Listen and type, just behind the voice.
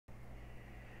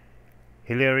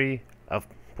Hilary of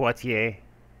Poitiers,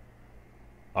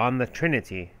 on the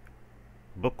Trinity,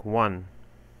 Book 1.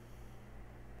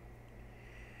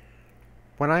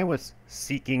 When I was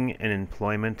seeking an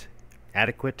employment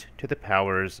adequate to the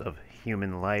powers of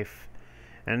human life,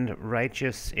 and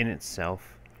righteous in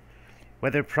itself,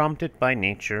 whether prompted by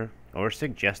nature or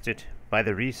suggested by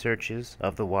the researches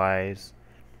of the wise,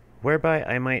 whereby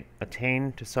I might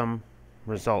attain to some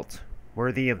result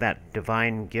worthy of that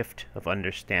divine gift of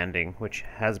understanding which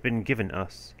has been given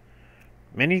us,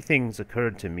 many things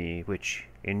occurred to me which,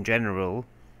 in general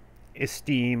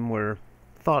esteem, were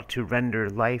thought to render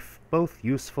life both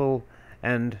useful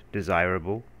and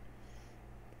desirable,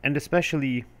 and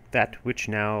especially that which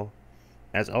now,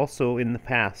 as also in the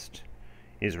past,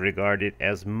 is regarded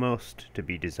as most to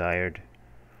be desired.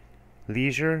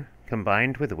 Leisure,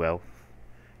 combined with wealth,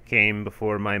 came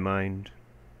before my mind.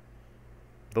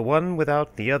 The one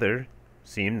without the other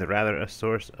seemed rather a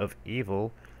source of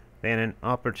evil than an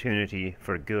opportunity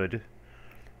for good,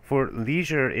 for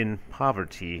leisure in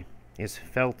poverty is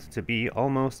felt to be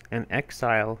almost an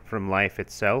exile from life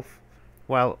itself,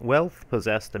 while wealth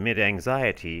possessed amid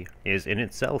anxiety is in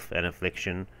itself an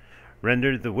affliction,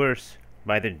 rendered the worse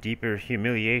by the deeper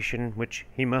humiliation which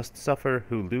he must suffer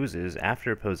who loses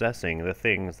after possessing the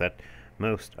things that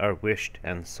most are wished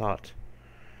and sought.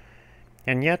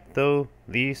 And yet, though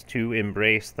these two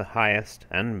embrace the highest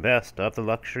and best of the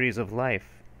luxuries of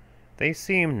life, they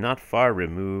seem not far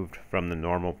removed from the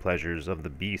normal pleasures of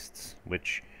the beasts,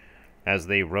 which, as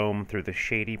they roam through the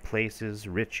shady places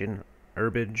rich in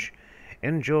herbage,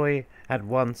 enjoy at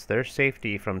once their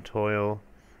safety from toil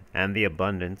and the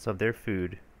abundance of their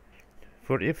food.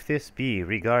 For if this be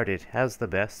regarded as the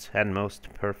best and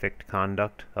most perfect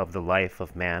conduct of the life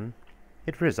of man,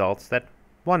 it results that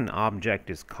one object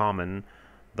is common,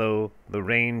 though the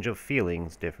range of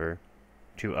feelings differ,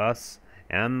 to us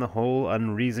and the whole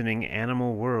unreasoning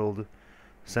animal world,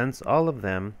 since all of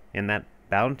them, in that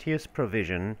bounteous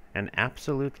provision and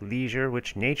absolute leisure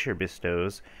which nature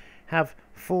bestows, have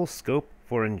full scope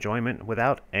for enjoyment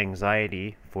without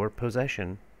anxiety for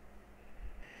possession.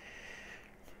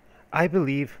 I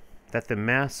believe that the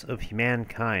mass of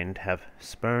mankind have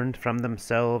spurned from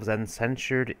themselves and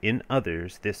censured in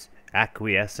others this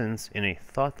acquiescence in a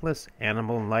thoughtless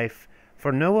animal life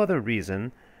for no other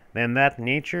reason than that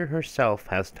nature herself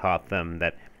has taught them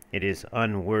that it is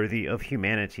unworthy of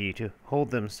humanity to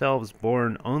hold themselves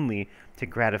born only to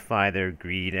gratify their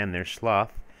greed and their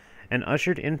sloth, and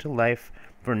ushered into life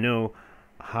for no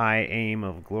high aim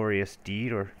of glorious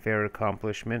deed or fair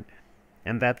accomplishment,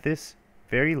 and that this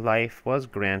very life was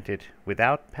granted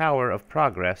without power of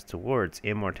progress towards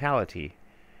immortality.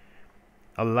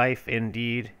 A life,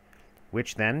 indeed,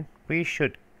 which then we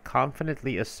should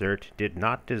confidently assert did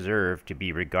not deserve to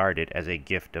be regarded as a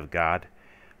gift of God,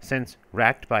 since,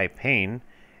 racked by pain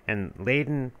and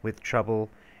laden with trouble,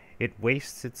 it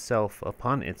wastes itself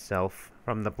upon itself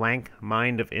from the blank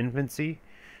mind of infancy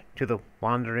to the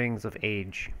wanderings of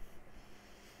age.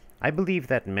 I believe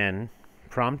that men,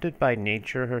 prompted by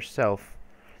nature herself,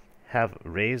 have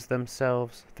raised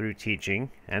themselves through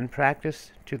teaching and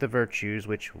practice to the virtues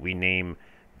which we name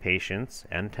patience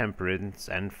and temperance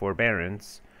and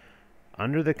forbearance,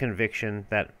 under the conviction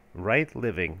that right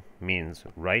living means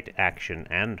right action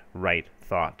and right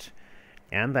thought,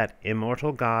 and that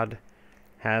immortal God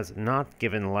has not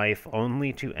given life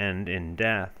only to end in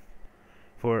death,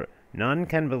 for none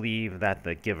can believe that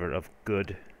the giver of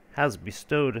good has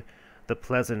bestowed the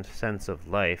pleasant sense of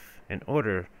life in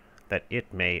order that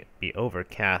it may be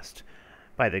overcast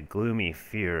by the gloomy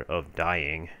fear of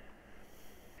dying.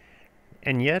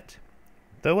 And yet,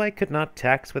 though I could not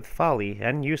tax with folly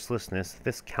and uselessness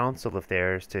this counsel of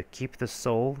theirs to keep the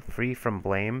soul free from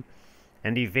blame,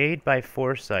 and evade by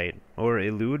foresight, or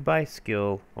elude by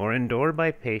skill, or endure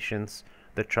by patience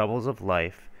the troubles of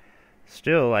life,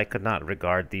 still I could not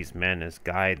regard these men as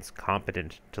guides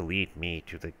competent to lead me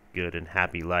to the good and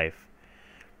happy life.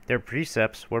 Their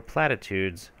precepts were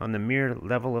platitudes on the mere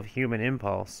level of human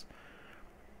impulse.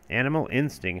 Animal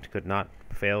instinct could not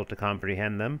fail to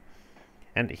comprehend them,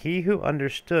 and he who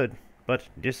understood but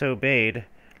disobeyed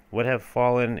would have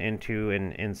fallen into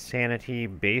an insanity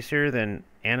baser than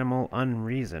animal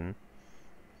unreason.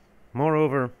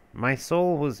 Moreover, my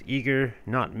soul was eager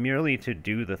not merely to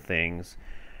do the things,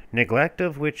 neglect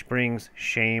of which brings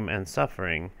shame and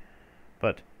suffering,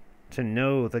 but to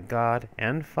know the God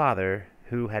and Father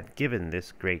who had given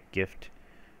this great gift,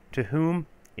 to whom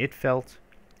it felt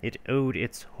it owed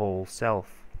its whole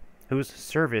self, whose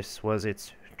service was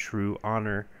its true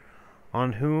honor,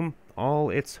 on whom all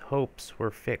its hopes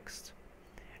were fixed,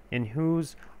 in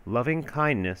whose loving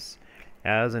kindness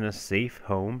as in a safe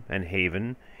home and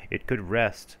haven it could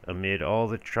rest amid all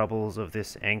the troubles of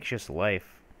this anxious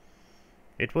life.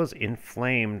 It was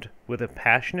inflamed with a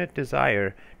passionate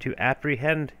desire to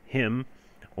apprehend him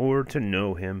or to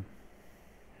know him.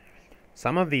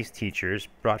 Some of these teachers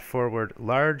brought forward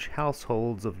large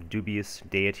households of dubious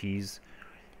deities,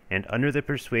 and under the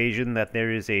persuasion that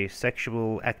there is a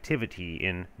sexual activity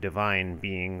in divine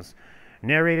beings,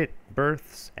 narrated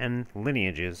births and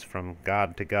lineages from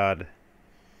god to god.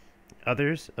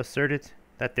 Others asserted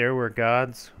that there were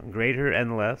gods, greater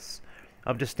and less,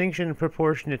 of distinction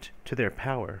proportionate to their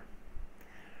power.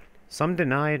 Some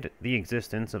denied the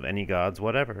existence of any gods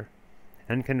whatever,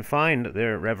 and confined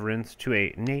their reverence to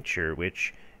a nature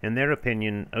which, in their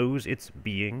opinion, owes its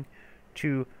being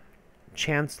to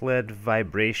chance-led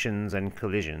vibrations and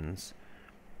collisions.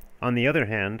 On the other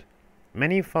hand,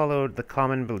 many followed the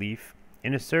common belief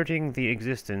in asserting the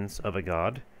existence of a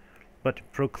god, but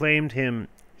proclaimed him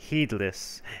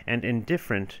heedless and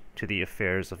indifferent to the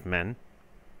affairs of men.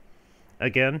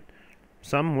 Again,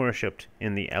 some worshipped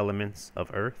in the elements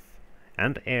of earth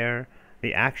and air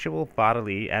the actual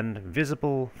bodily and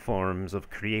visible forms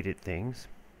of created things.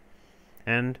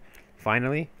 And,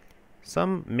 finally,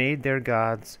 some made their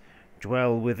gods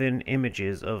dwell within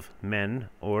images of men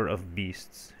or of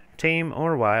beasts, tame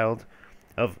or wild,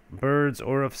 of birds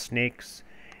or of snakes,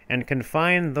 and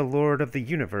confined the Lord of the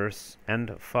universe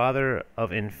and Father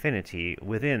of infinity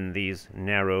within these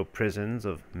narrow prisons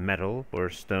of metal or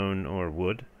stone or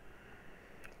wood.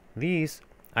 These,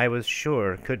 I was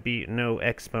sure, could be no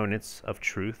exponents of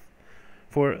truth,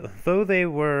 for though they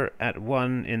were at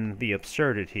one in the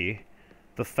absurdity,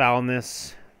 the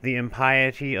foulness, the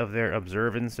impiety of their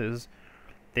observances,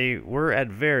 they were at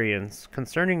variance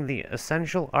concerning the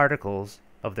essential articles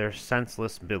of their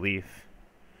senseless belief.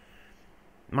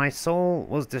 My soul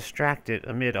was distracted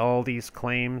amid all these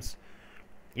claims,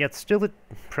 yet still it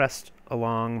pressed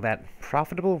along that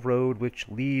profitable road which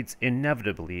leads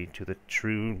inevitably to the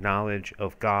true knowledge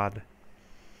of God.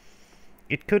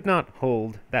 It could not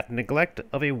hold that neglect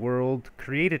of a world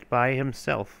created by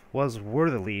himself was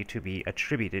worthily to be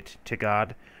attributed to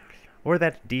God, or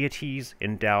that deities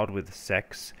endowed with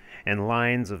sex and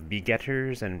lines of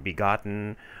begetters and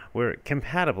begotten were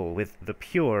compatible with the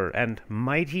pure and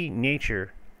mighty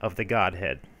nature of the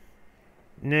Godhead.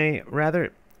 Nay,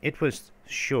 rather, it was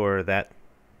sure that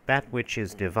which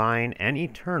is divine and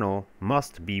eternal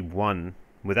must be one,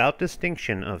 without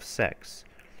distinction of sex,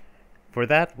 for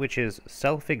that which is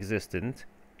self-existent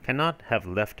cannot have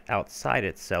left outside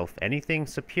itself anything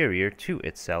superior to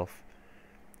itself.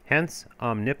 Hence,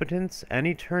 omnipotence and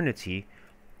eternity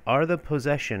are the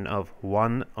possession of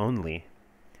one only.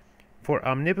 For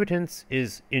omnipotence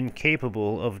is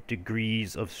incapable of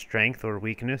degrees of strength or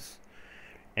weakness,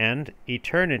 and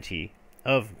eternity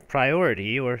of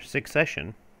priority or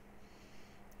succession.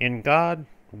 In God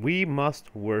we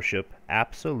must worship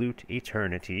absolute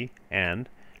eternity and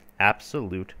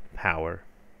absolute power.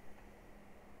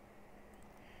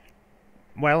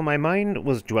 While my mind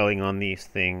was dwelling on these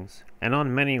things, and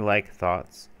on many like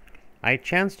thoughts, I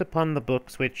chanced upon the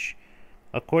books which,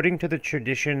 according to the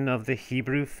tradition of the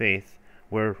Hebrew faith,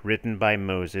 were written by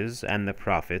Moses and the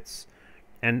prophets,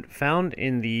 and found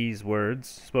in these words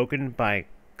spoken by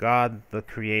God the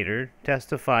Creator,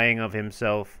 testifying of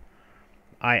himself,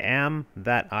 I am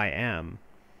that I am,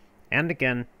 and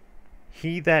again,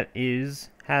 he that is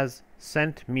has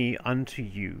sent me unto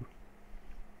you.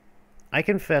 I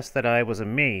confess that I was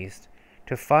amazed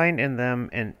to find in them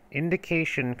an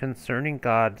indication concerning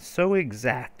God so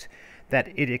exact that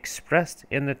it expressed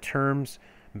in the terms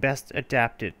best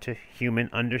adapted to human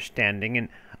understanding an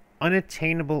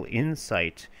unattainable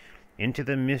insight into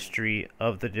the mystery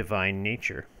of the divine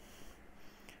nature.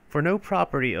 For no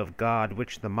property of God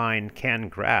which the mind can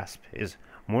grasp is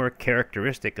more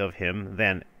characteristic of him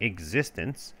than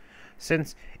existence,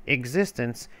 since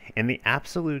existence in the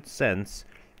absolute sense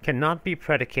cannot be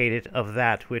predicated of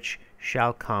that which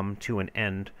shall come to an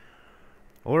end,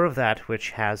 or of that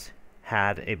which has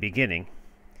had a beginning.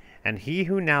 And he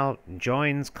who now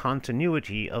joins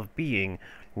continuity of being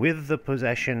with the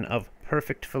possession of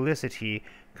perfect felicity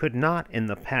could not in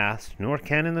the past, nor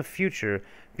can in the future,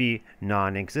 be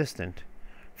non-existent.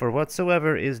 For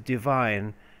whatsoever is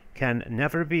divine can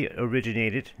never be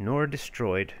originated nor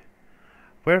destroyed.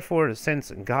 Wherefore,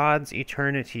 since God's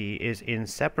eternity is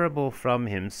inseparable from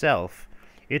himself,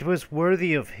 it was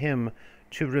worthy of him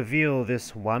to reveal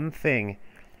this one thing,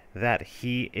 that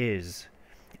he is,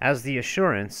 as the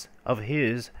assurance of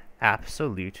his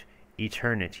absolute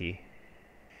eternity.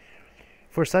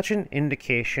 For such an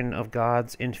indication of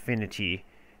God's infinity,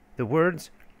 the words,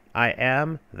 I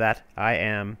am that I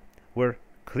am, were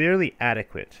clearly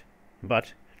adequate,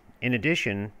 but, in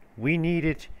addition, we need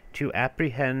it to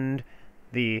apprehend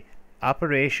the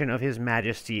operation of his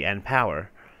majesty and power.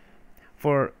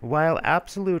 For while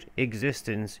absolute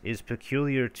existence is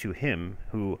peculiar to him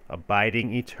who,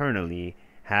 abiding eternally,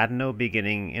 had no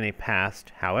beginning in a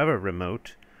past, however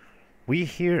remote, we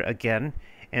hear again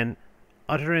an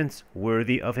utterance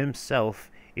worthy of himself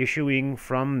issuing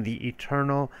from the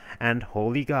eternal and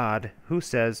holy God, who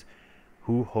says,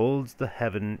 "Who holds the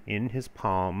heaven in his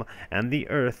palm, and the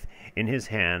earth in his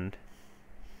hand."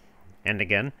 And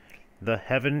again, "The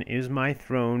heaven is my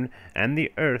throne, and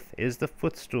the earth is the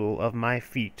footstool of my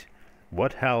feet.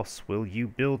 What house will you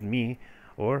build me,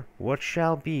 or what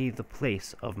shall be the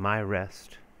place of my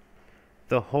rest?"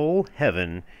 The whole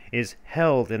heaven is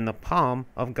held in the palm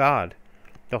of God,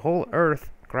 the whole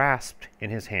earth grasped in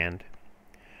his hand.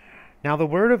 Now the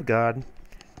word of God,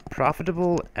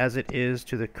 profitable as it is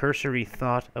to the cursory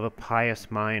thought of a pious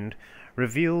mind,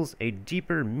 reveals a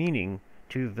deeper meaning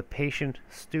to the patient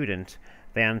student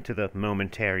than to the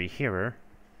momentary hearer.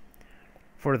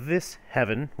 For this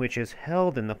heaven, which is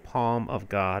held in the palm of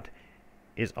God,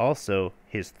 is also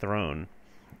his throne,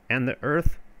 and the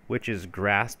earth, which is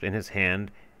grasped in his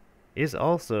hand, is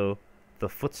also the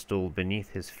footstool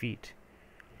beneath his feet.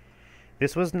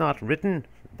 This was not written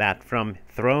that from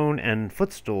throne and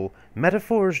footstool,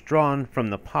 metaphors drawn from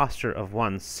the posture of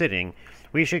one sitting,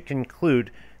 we should conclude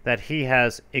that he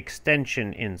has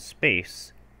extension in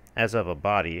space, as of a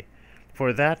body,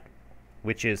 for that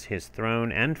which is his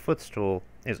throne and footstool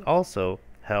is also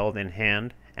held in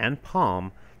hand and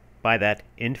palm by that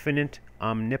infinite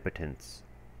omnipotence.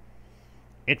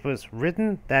 It was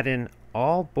written that in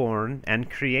all born and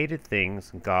created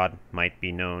things God might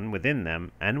be known within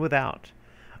them and without,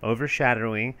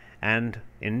 overshadowing and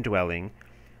indwelling,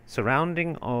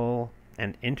 surrounding all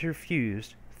and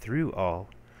interfused through all,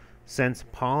 since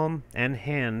palm and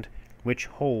hand which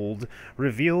hold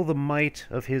reveal the might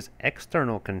of his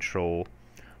external control,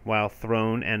 while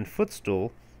throne and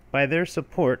footstool, by their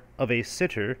support of a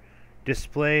sitter,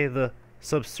 display the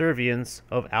subservience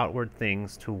of outward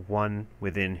things to one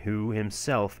within who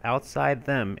himself outside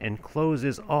them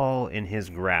encloses all in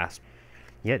his grasp,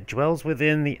 yet dwells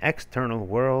within the external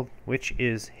world which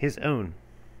is his own.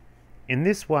 In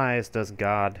this wise does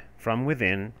God, from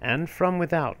within and from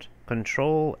without,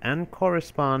 control and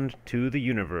correspond to the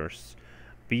universe.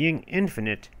 Being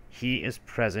infinite, he is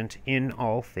present in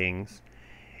all things.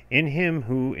 In him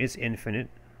who is infinite,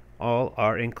 all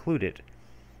are included.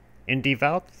 In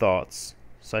devout thoughts,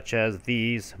 such as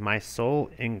these, my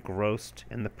soul engrossed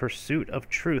in the pursuit of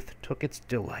truth took its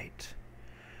delight.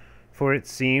 For it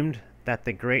seemed that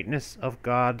the greatness of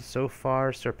God so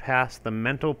far surpassed the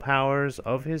mental powers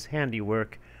of his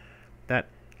handiwork, that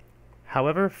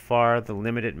however far the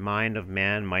limited mind of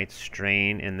man might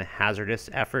strain in the hazardous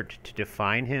effort to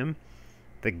define him,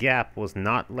 the gap was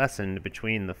not lessened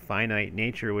between the finite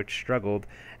nature which struggled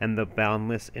and the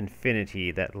boundless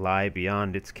infinity that lie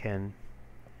beyond its ken.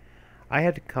 I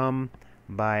had come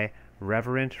by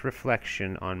reverent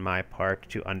reflection on my part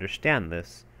to understand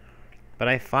this, but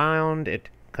I found it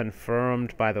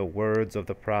confirmed by the words of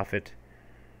the prophet,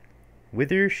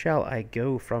 "Whither shall I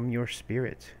go from your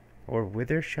spirit? Or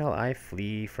whither shall I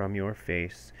flee from your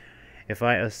face? If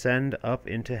I ascend up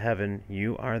into heaven,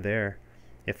 you are there.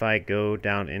 If I go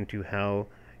down into hell,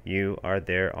 you are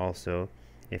there also.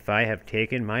 If I have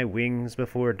taken my wings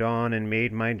before dawn and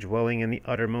made my dwelling in the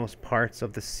uttermost parts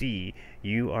of the sea,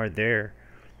 you are there.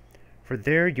 For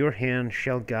there your hand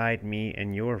shall guide me,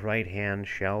 and your right hand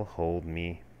shall hold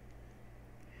me."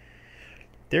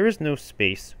 There is no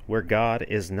space where God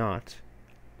is not.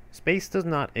 Space does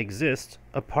not exist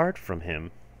apart from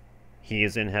him. He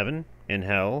is in heaven, in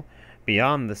hell,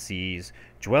 beyond the seas,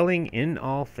 dwelling in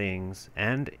all things,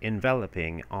 and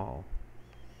enveloping all.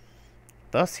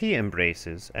 Thus he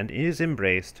embraces and is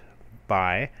embraced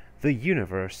by the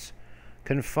universe,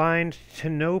 confined to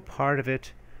no part of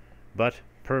it, but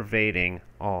pervading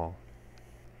all.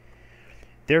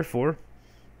 Therefore,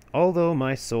 although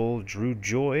my soul drew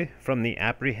joy from the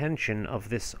apprehension of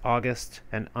this august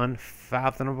and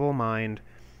unfathomable mind,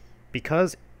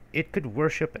 because it could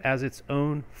worship as its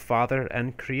own Father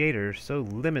and Creator so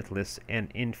limitless an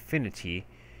infinity,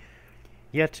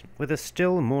 yet with a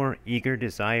still more eager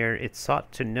desire it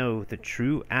sought to know the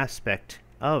true aspect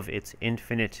of its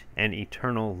infinite and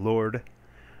eternal Lord,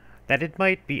 that it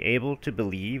might be able to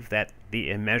believe that the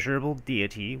immeasurable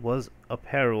deity was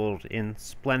apparelled in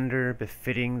splendor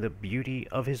befitting the beauty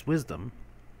of his wisdom.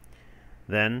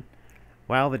 Then,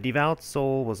 while the devout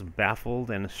soul was baffled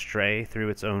and astray through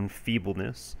its own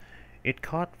feebleness, it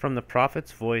caught from the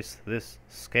prophet's voice this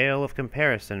scale of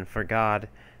comparison for God,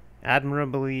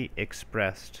 admirably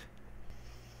expressed.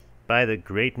 By the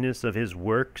greatness of his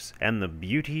works and the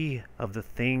beauty of the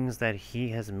things that he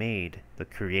has made, the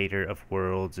Creator of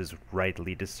worlds is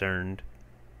rightly discerned.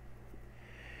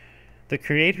 The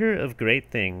Creator of great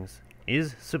things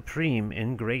is supreme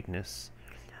in greatness,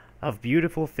 of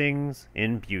beautiful things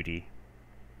in beauty.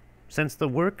 Since the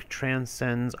work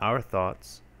transcends our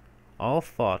thoughts, all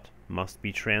thought must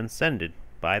be transcended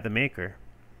by the Maker.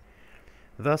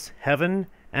 Thus heaven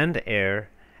and air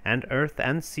and earth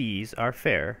and seas are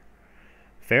fair,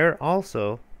 fair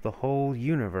also the whole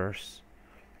universe,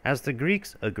 as the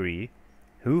Greeks agree,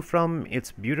 who from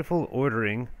its beautiful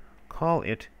ordering call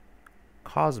it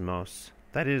cosmos,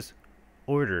 that is,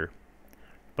 order.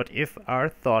 But if our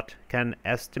thought can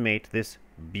estimate this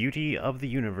beauty of the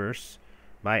universe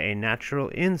by a natural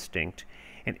instinct,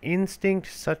 an instinct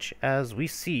such as we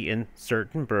see in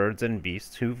certain birds and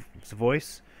beasts whose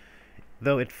voice,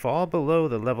 though it fall below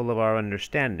the level of our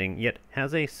understanding, yet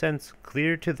has a sense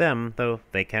clear to them, though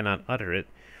they cannot utter it,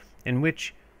 in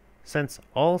which, since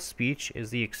all speech is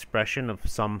the expression of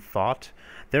some thought,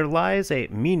 there lies a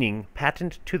meaning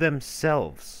patent to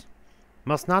themselves.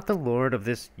 Must not the Lord of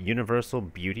this universal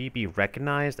beauty be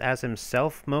recognized as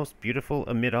himself most beautiful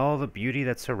amid all the beauty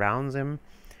that surrounds him?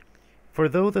 For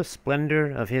though the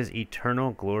splendor of his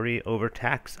eternal glory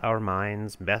overtax our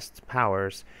mind's best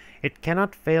powers, it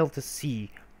cannot fail to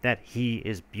see that he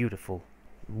is beautiful.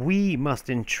 We must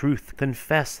in truth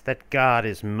confess that God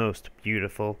is most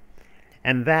beautiful,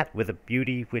 and that with a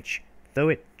beauty which, though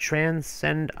it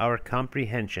transcend our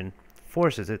comprehension,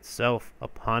 forces itself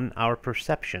upon our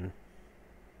perception.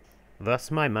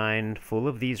 Thus my mind, full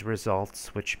of these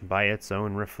results, which by its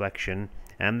own reflection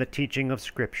and the teaching of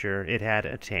Scripture it had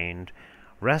attained,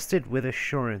 rested with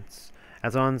assurance,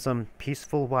 as on some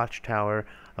peaceful watchtower,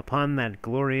 upon that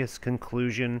glorious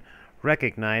conclusion,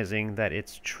 recognizing that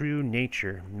its true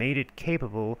nature made it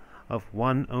capable of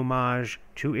one homage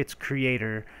to its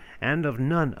Creator, and of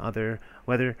none other,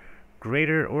 whether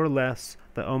greater or less,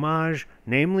 the homage,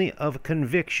 namely, of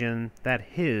conviction that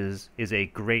his is a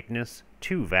greatness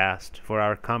too vast for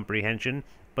our comprehension,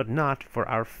 but not for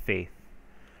our faith.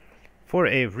 For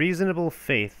a reasonable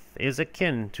faith is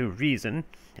akin to reason,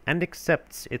 and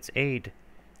accepts its aid,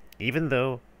 even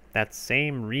though that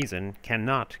same reason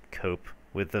cannot cope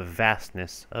with the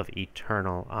vastness of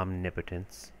eternal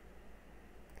omnipotence.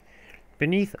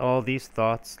 Beneath all these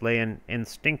thoughts lay an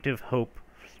instinctive hope,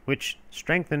 which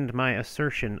strengthened my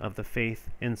assertion of the faith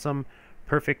in some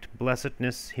perfect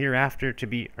blessedness hereafter to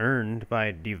be earned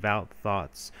by devout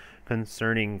thoughts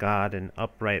concerning God and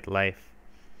upright life,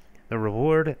 the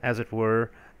reward, as it were,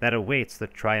 that awaits the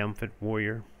triumphant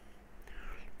warrior.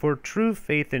 For true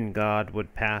faith in God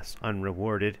would pass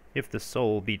unrewarded if the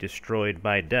soul be destroyed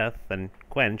by death and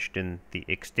quenched in the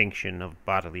extinction of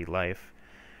bodily life.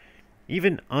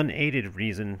 Even unaided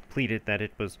reason pleaded that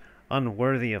it was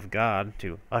unworthy of God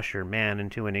to usher man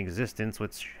into an existence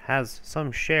which has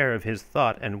some share of his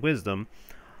thought and wisdom,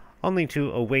 only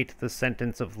to await the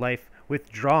sentence of life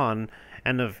withdrawn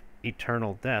and of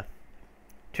eternal death.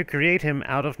 To create him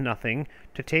out of nothing,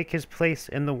 to take his place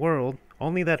in the world,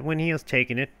 only that when he has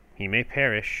taken it, he may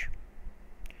perish.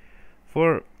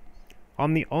 For,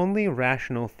 on the only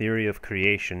rational theory of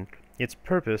creation, its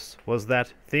purpose was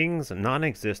that things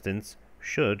non-existent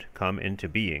should come into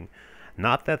being,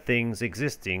 not that things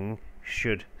existing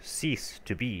should cease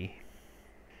to be.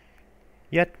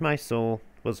 Yet my soul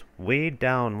was weighed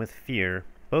down with fear,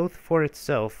 both for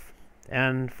itself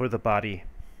and for the body.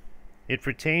 It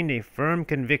retained a firm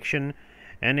conviction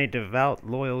and a devout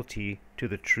loyalty to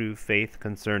the true faith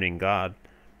concerning God,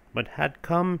 but had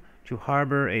come to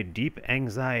harbor a deep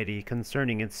anxiety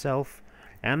concerning itself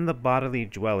and the bodily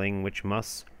dwelling which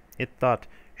must, it thought,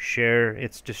 share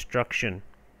its destruction.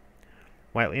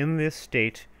 While in this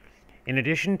state, in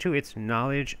addition to its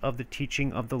knowledge of the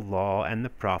teaching of the law and the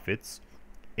prophets,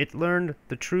 it learned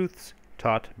the truths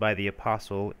taught by the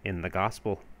apostle in the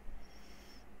gospel.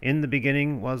 In the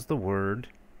beginning was the Word,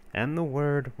 and the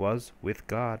Word was with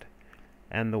God,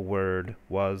 and the Word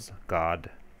was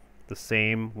God. The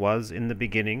same was in the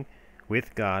beginning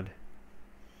with God.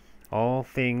 All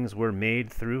things were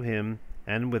made through him,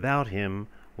 and without him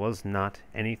was not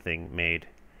anything made.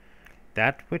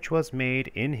 That which was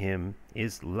made in him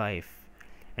is life,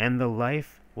 and the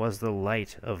life was the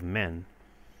light of men.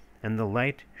 And the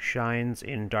light shines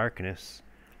in darkness,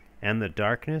 and the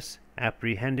darkness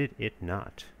apprehended it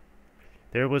not.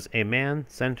 There was a man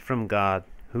sent from God,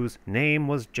 whose name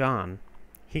was John.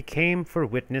 He came for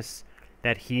witness,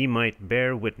 that he might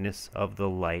bear witness of the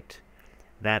light,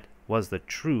 that was the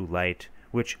true light,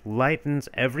 which lightens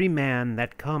every man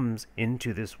that comes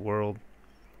into this world.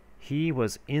 He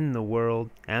was in the world,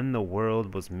 and the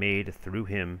world was made through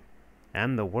him,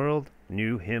 and the world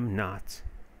knew him not.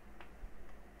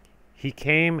 He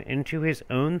came into his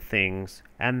own things,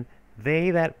 and they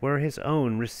that were his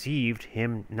own received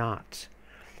him not.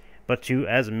 But to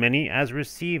as many as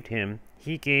received him,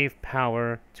 he gave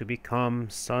power to become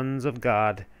sons of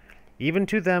God, even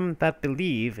to them that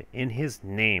believe in his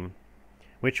name,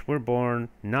 which were born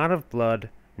not of blood,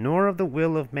 nor of the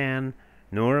will of man,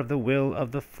 nor of the will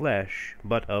of the flesh,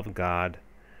 but of God.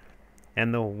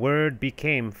 And the Word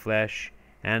became flesh,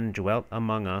 and dwelt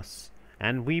among us,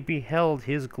 and we beheld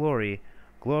his glory,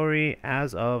 glory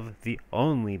as of the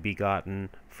only begotten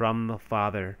from the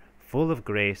Father, full of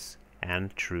grace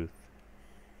and truth.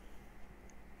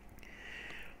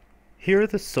 Here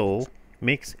the soul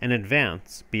makes an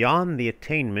advance beyond the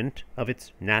attainment of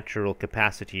its natural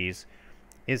capacities,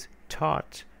 is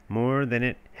taught more than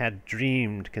it had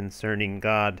dreamed concerning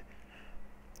God,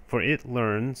 for it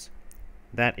learns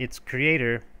that its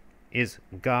Creator is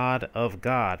God of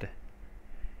God.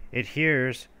 It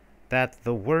hears that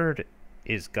the Word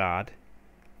is God,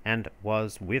 and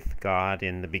was with God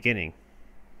in the beginning.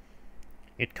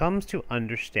 It comes to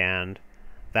understand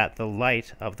that the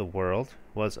light of the world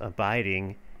was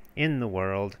abiding in the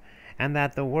world, and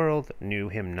that the world knew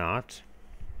him not,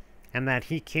 and that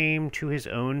he came to his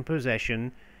own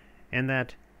possession, and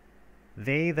that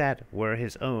they that were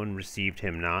his own received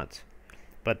him not,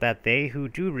 but that they who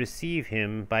do receive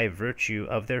him by virtue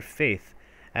of their faith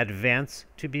advance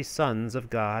to be sons of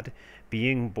God,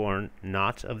 being born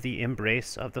not of the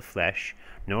embrace of the flesh,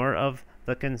 nor of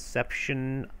the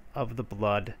conception of the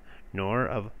blood, nor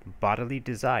of bodily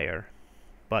desire,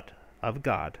 but of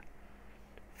God.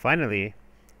 Finally,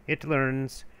 it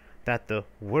learns that the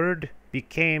Word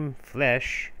became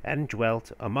flesh and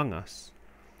dwelt among us,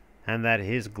 and that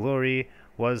his glory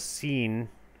was seen,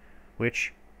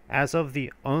 which, as of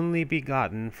the only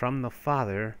begotten from the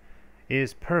Father,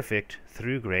 is perfect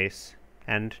through grace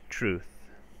and truth.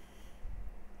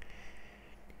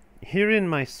 Herein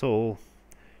my soul,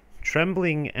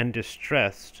 trembling and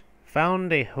distressed,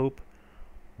 found a hope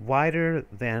wider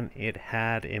than it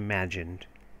had imagined.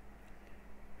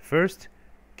 First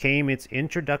came its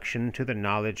introduction to the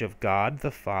knowledge of God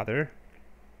the Father.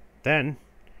 Then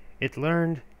it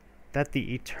learned that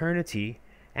the eternity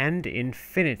and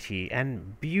infinity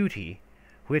and beauty,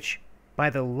 which by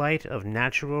the light of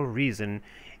natural reason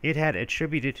it had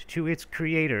attributed to its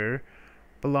Creator,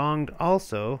 belonged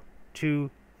also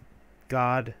to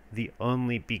God the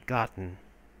only begotten.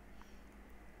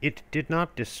 It did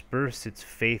not disperse its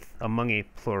faith among a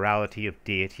plurality of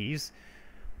deities,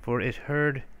 for it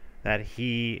heard that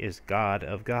he is God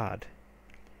of God.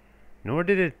 Nor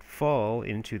did it fall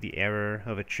into the error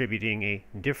of attributing a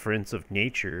difference of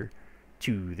nature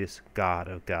to this God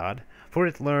of God, for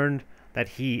it learned that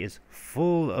he is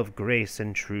full of grace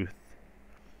and truth.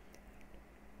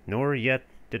 Nor yet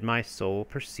did my soul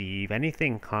perceive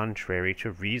anything contrary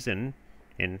to reason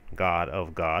in God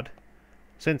of God,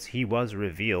 since he was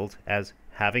revealed as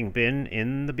having been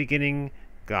in the beginning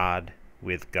God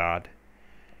with God.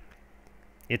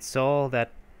 It saw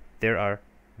that there are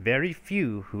very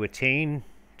few who attain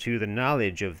to the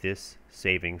knowledge of this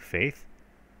saving faith,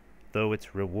 though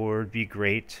its reward be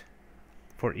great,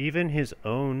 for even his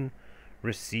own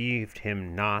received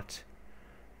him not,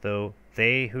 though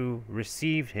they who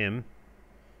received him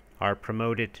are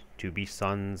promoted to be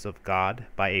sons of God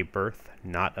by a birth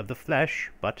not of the flesh,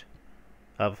 but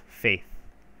of faith.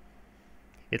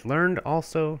 It learned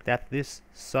also that this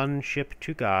sonship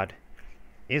to God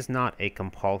is not a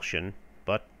compulsion,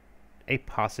 but a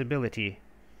possibility.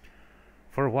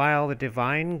 For while the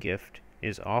divine gift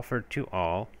is offered to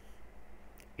all,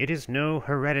 it is no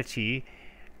heredity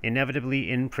inevitably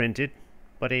imprinted,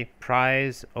 but a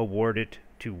prize awarded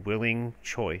to willing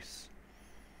choice.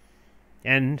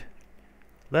 And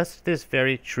lest this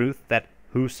very truth that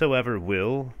whosoever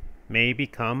will may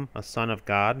become a son of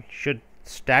God should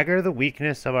stagger the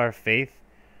weakness of our faith,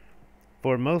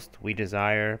 for most we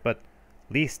desire, but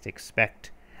least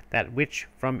expect, that which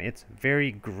from its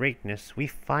very greatness we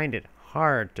find it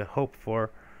hard to hope for,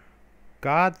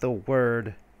 God the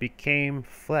Word became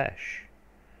flesh,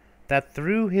 that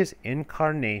through his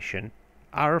incarnation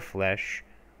our flesh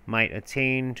might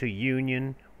attain to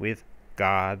union with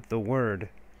God the Word.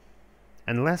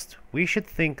 And lest we should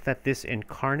think that this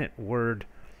incarnate Word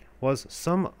was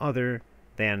some other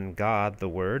than God the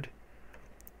Word,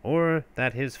 or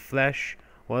that his flesh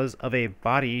was of a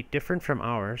body different from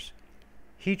ours,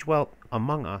 he dwelt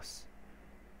among us,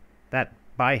 that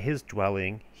by his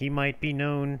dwelling he might be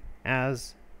known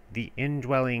as the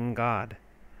indwelling God,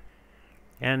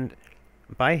 and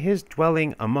by his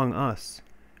dwelling among us,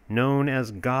 known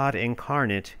as God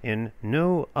incarnate in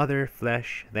no other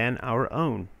flesh than our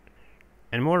own.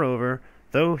 And moreover,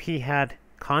 though he had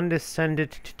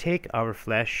condescended to take our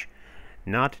flesh,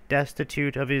 not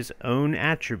destitute of his own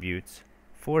attributes,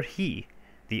 for he,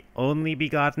 the only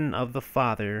begotten of the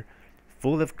Father,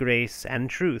 full of grace and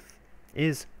truth,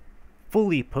 is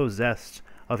fully possessed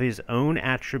of his own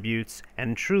attributes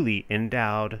and truly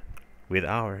endowed with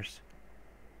ours.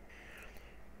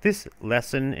 This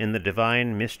lesson in the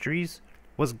divine mysteries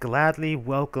was gladly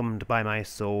welcomed by my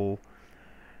soul,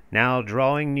 now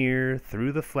drawing near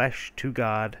through the flesh to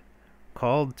God,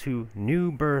 called to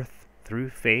new birth through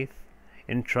faith,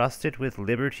 entrusted with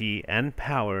liberty and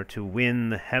power to win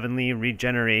the heavenly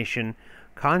regeneration,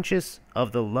 conscious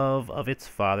of the love of its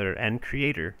Father and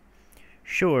Creator,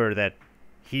 sure that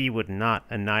he would not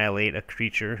annihilate a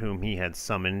creature whom he had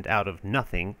summoned out of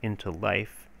nothing into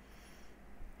life.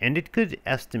 And it could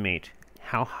estimate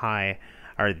how high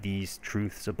are these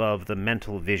truths above the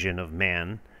mental vision of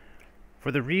man,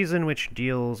 for the reason which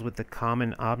deals with the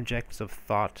common objects of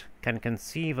thought can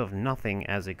conceive of nothing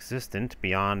as existent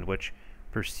beyond which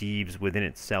perceives within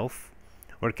itself,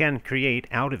 or can create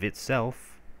out of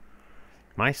itself.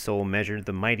 My soul measured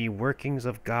the mighty workings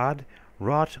of God,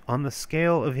 wrought on the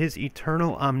scale of his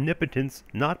eternal omnipotence,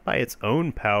 not by its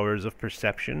own powers of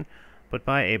perception, but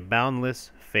by a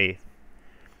boundless faith,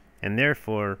 and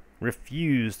therefore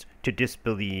refused to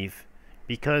disbelieve,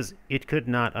 because it could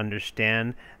not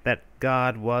understand that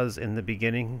God was in the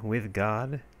beginning with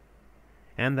God,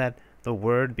 and that the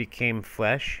Word became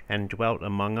flesh and dwelt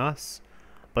among us,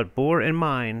 but bore in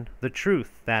mind the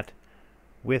truth that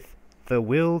with the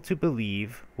will to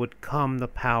believe would come the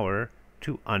power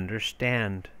to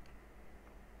understand.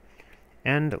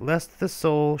 And lest the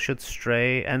soul should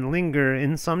stray and linger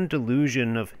in some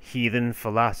delusion of heathen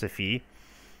philosophy,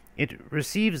 it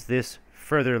receives this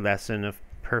further lesson of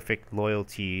perfect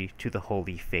loyalty to the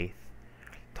holy faith,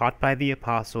 taught by the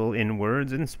Apostle in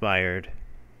words inspired.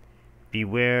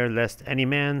 Beware lest any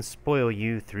man spoil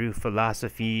you through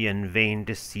philosophy and vain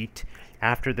deceit,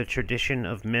 after the tradition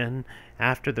of men,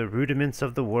 after the rudiments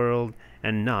of the world,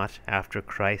 and not after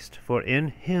Christ. For in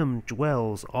him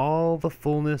dwells all the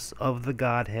fullness of the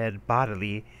Godhead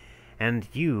bodily, and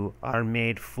you are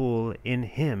made full in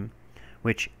him,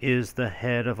 which is the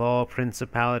head of all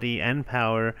principality and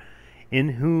power, in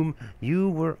whom you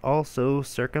were also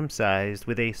circumcised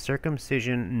with a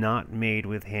circumcision not made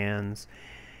with hands,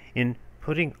 in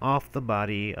putting off the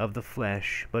body of the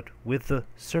flesh, but with the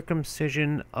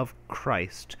circumcision of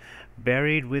Christ,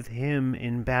 buried with him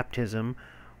in baptism,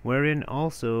 wherein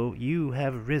also you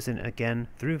have risen again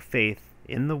through faith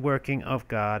in the working of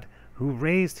God, who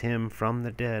raised him from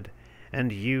the dead.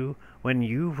 And you, when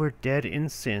you were dead in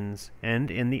sins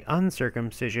and in the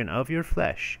uncircumcision of your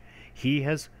flesh, he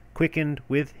has quickened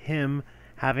with him,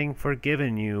 having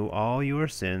forgiven you all your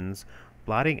sins,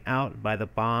 blotting out by the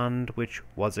bond which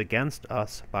was against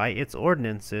us by its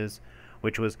ordinances,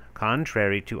 which was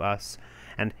contrary to us,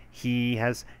 and he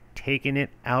has taken it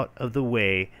out of the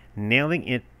way, nailing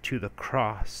it to the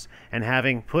cross, and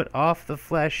having put off the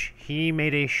flesh, he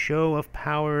made a show of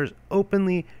powers,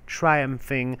 openly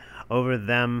triumphing over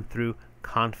them through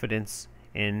confidence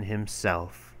in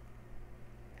himself.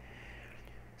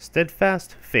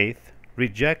 Steadfast faith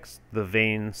rejects the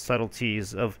vain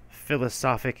subtleties of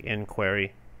philosophic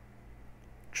inquiry.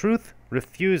 Truth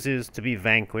refuses to be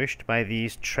vanquished by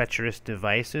these treacherous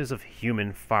devices of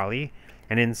human folly,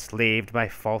 and enslaved by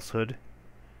falsehood.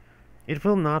 It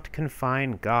will not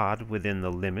confine God within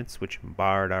the limits which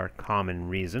barred our common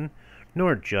reason,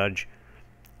 nor judge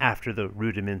after the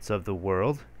rudiments of the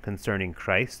world concerning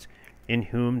Christ, in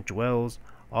whom dwells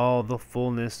all the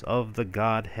fullness of the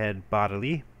Godhead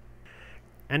bodily,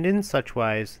 and in such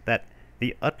wise that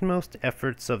the utmost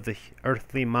efforts of the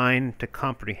earthly mind to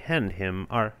comprehend him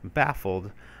are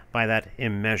baffled by that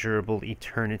immeasurable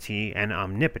eternity and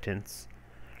omnipotence.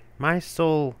 My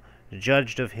soul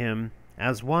judged of him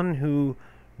as one who,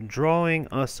 drawing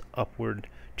us upward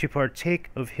to partake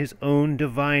of his own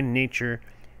divine nature,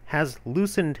 has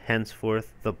loosened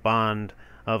henceforth the bond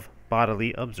of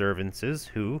bodily observances,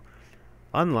 who,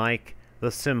 unlike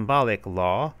the symbolic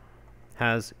law,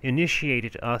 has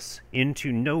initiated us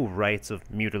into no rites of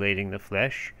mutilating the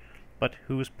flesh, but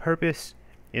whose purpose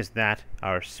is that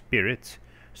our spirit,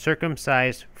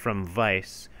 circumcised from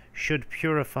vice, should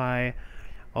purify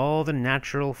all the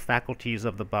natural faculties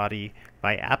of the body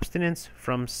by abstinence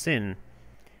from sin,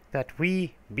 that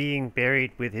we, being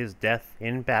buried with his death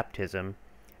in baptism,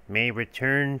 may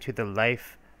return to the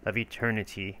life of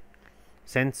eternity,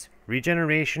 since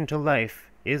regeneration to life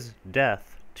is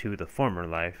death to the former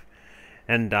life,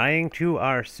 and dying to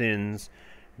our sins,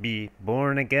 be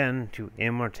born again to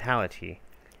immortality,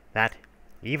 that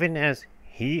even as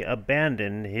he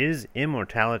abandoned his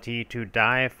immortality to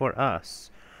die for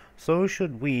us, so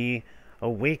should we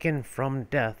awaken from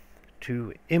death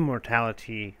to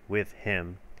immortality with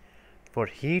him. For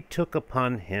he took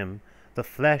upon him the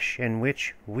flesh in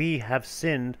which we have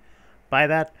sinned, by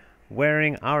that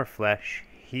wearing our flesh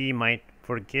he might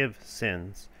forgive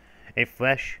sins, a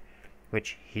flesh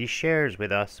which he shares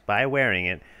with us by wearing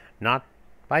it, not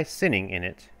by sinning in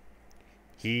it.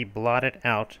 He blotted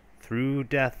out through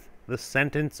death the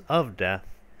sentence of death,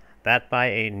 that by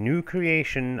a new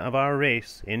creation of our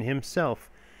race in himself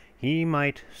he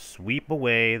might sweep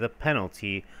away the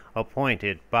penalty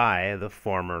appointed by the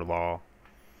former law.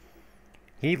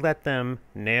 He let them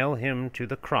nail him to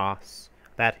the cross,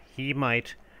 that he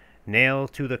might nail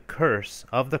to the curse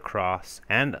of the cross,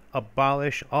 and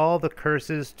abolish all the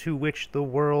curses to which the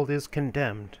world is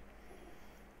condemned.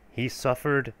 He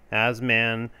suffered as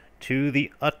man to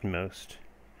the utmost,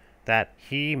 that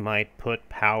he might put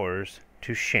powers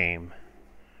to shame.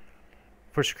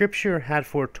 For Scripture had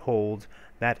foretold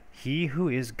that he who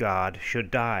is God should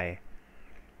die,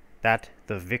 that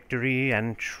the victory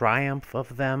and triumph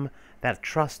of them that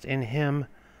trust in him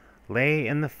lay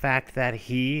in the fact that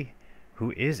he,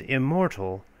 who is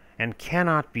immortal and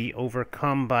cannot be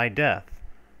overcome by death,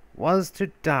 was to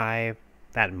die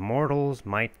that mortals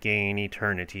might gain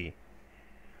eternity.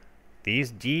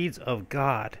 These deeds of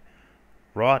God,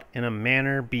 wrought in a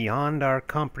manner beyond our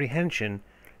comprehension,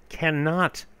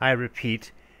 cannot, I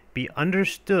repeat, be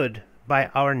understood by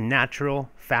our natural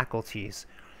faculties,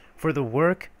 for the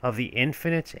work of the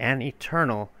infinite and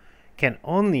eternal can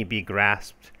only be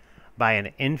grasped by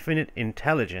an infinite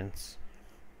intelligence.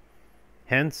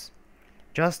 Hence,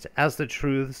 just as the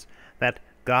truths that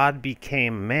God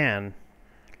became man,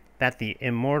 that the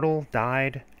immortal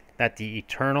died, that the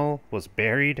eternal was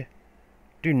buried,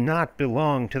 do not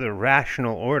belong to the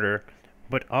rational order,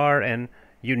 but are an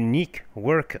unique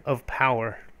work of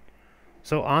power,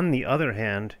 so on the other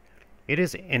hand, it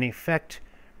is an effect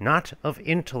not of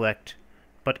intellect,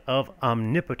 but of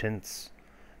omnipotence,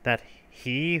 that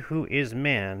he who is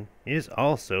man is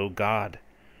also God,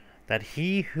 that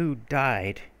he who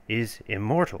died is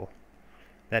immortal,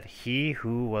 that he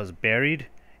who was buried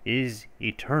is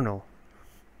eternal.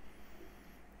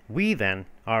 We then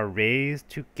are raised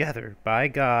together by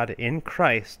God in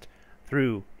Christ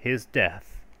through his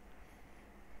death.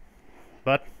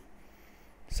 But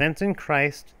since in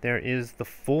Christ there is the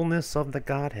fullness of the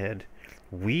Godhead,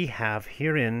 we have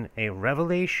herein a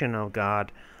revelation of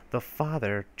God the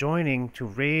Father joining to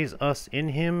raise us in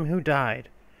him who died,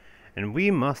 and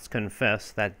we must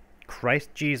confess that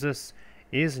Christ Jesus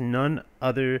is none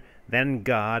other than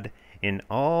God in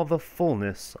all the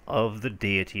fullness of the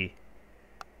deity.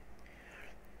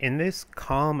 In this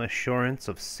calm assurance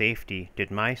of safety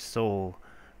did my soul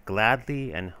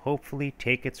gladly and hopefully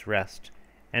take its rest,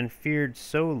 and feared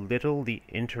so little the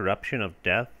interruption of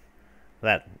death,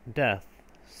 that death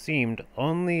seemed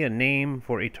only a name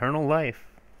for eternal life,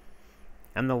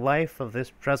 and the life of this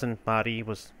present body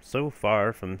was so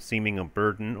far from seeming a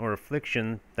burden or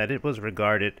affliction that it was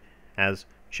regarded as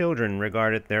children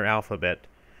regarded their alphabet,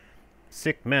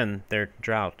 sick men their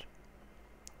drought,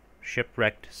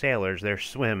 shipwrecked sailors their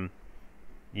swim,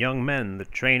 young men the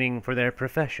training for their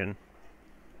profession,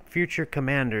 future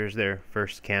commanders their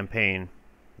first campaign,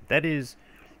 that is,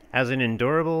 as an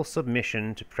endurable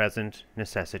submission to present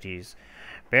necessities,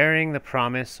 bearing the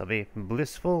promise of a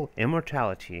blissful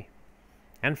immortality.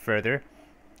 And further,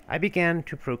 I began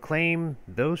to proclaim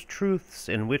those truths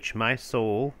in which my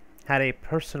soul had a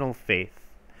personal faith,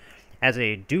 as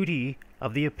a duty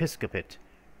of the episcopate,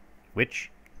 which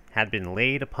had been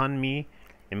laid upon me,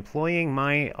 employing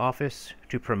my office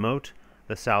to promote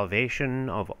the salvation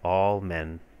of all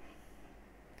men.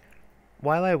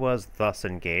 While I was thus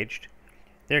engaged,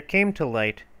 there came to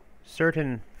light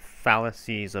certain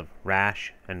fallacies of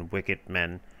rash and wicked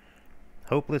men,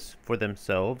 hopeless for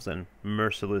themselves and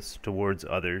merciless towards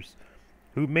others,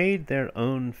 who made their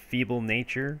own feeble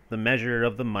nature the measure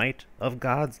of the might of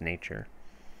God's nature.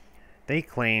 They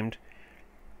claimed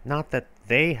not that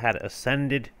they had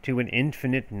ascended to an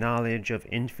infinite knowledge of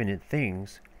infinite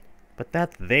things, but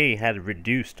that they had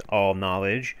reduced all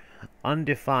knowledge,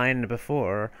 undefined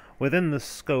before, within the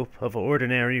scope of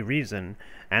ordinary reason,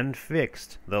 and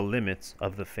fixed the limits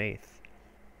of the faith.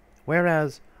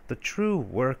 Whereas the true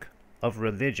work of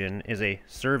religion is a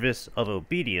service of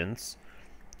obedience,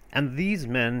 and these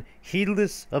men,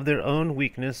 heedless of their own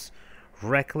weakness,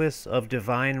 reckless of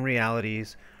divine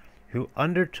realities, who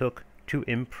undertook to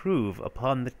improve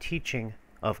upon the teaching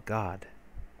of God.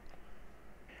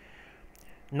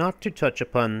 Not to touch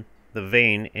upon the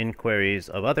vain inquiries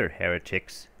of other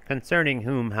heretics, concerning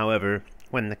whom, however,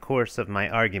 when the course of my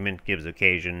argument gives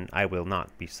occasion, I will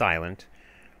not be silent,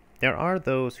 there are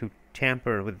those who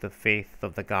tamper with the faith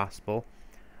of the gospel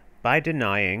by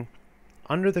denying,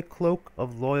 under the cloak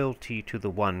of loyalty to the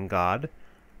one God,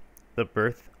 the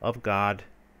birth of God,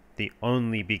 the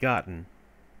only begotten.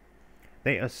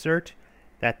 They assert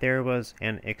that there was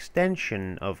an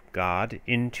extension of God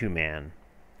into man,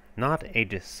 not a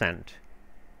descent,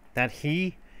 that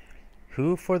he,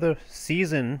 who for the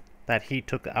season that he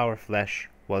took our flesh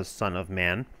was Son of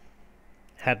Man,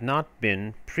 had not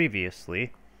been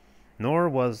previously, nor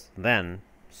was then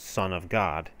Son of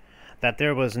God, that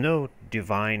there was no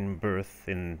divine birth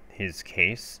in his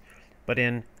case, but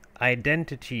an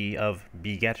identity of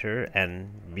begetter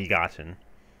and begotten,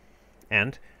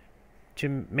 and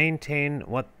to maintain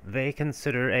what they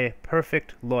consider a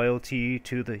perfect loyalty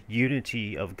to the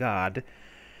unity of God,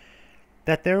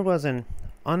 that there was an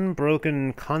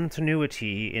unbroken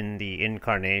continuity in the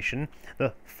incarnation,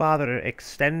 the Father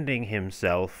extending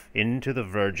himself into the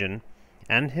Virgin,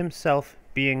 and himself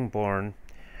being born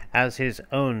as his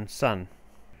own Son.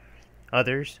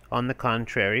 Others, on the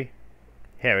contrary,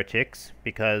 heretics,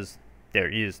 because there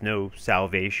is no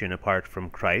salvation apart from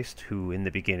Christ, who in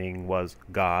the beginning was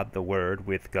God, the Word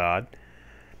with God,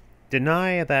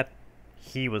 deny that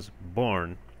he was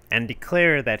born, and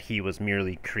declare that he was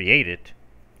merely created.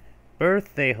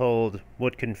 Birth, they hold,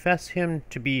 would confess him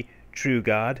to be true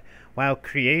God, while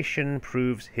creation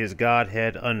proves his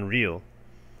Godhead unreal.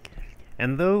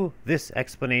 And though this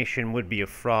explanation would be a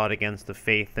fraud against the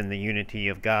faith in the unity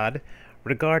of God,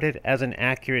 regarded as an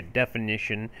accurate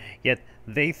definition, yet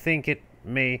they think it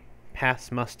may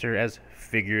pass muster as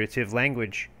figurative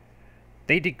language.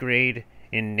 They degrade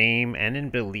in name and in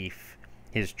belief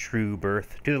his true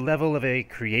birth to the level of a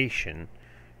creation,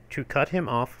 to cut him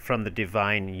off from the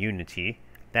divine unity,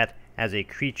 that as a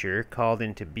creature called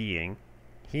into being,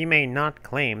 he may not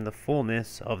claim the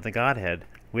fullness of the Godhead,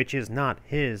 which is not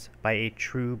his by a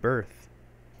true birth.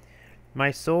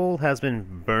 My soul has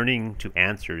been burning to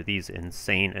answer these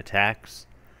insane attacks.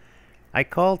 I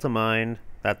call to mind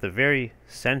that the very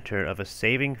center of a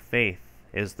saving faith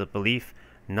is the belief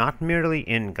not merely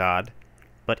in God,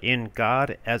 but in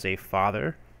God as a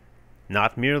Father,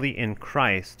 not merely in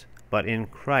Christ, but in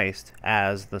Christ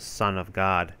as the Son of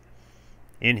God,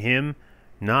 in him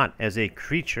not as a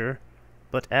creature,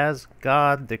 but as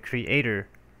God the Creator,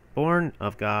 born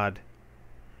of God.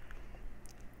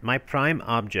 My prime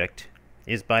object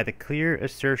is by the clear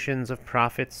assertions of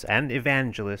prophets and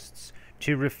evangelists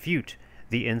to refute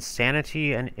the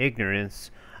insanity and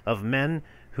ignorance of men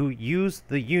who use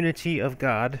the unity of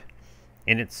God,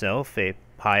 in itself a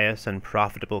pious and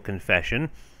profitable confession,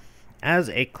 as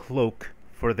a cloak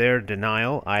for their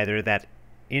denial either that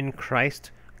in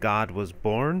Christ God was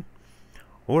born,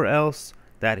 or else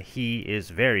that he is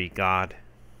very God.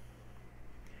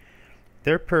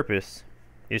 Their purpose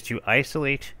is to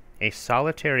isolate a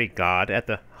solitary God at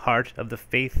the heart of the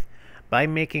faith by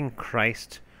making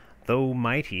Christ, though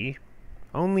mighty,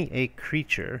 only a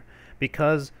creature,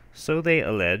 because, so they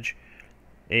allege,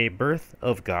 a birth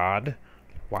of God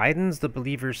widens the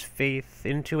believer's faith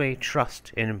into a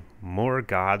trust in more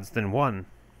gods than one.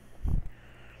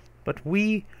 But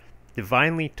we,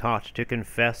 divinely taught to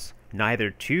confess neither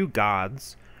two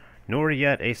gods, nor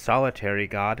yet a solitary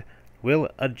God, will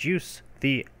adduce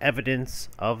the evidence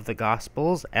of the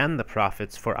Gospels and the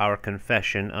prophets for our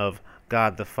confession of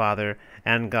God the Father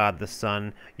and God the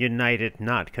Son, united,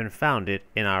 not confounded,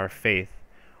 in our faith.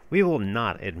 We will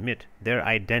not admit their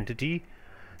identity,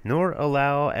 nor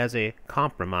allow as a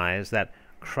compromise that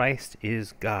Christ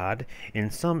is God in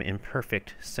some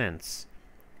imperfect sense.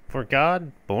 For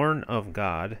God, born of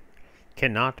God,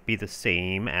 cannot be the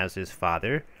same as his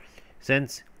Father,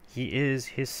 since he is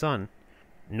his Son,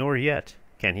 nor yet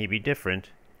can he be different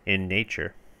in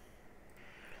nature.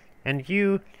 And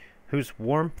you, whose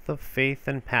warmth of faith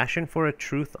and passion for a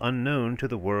truth unknown to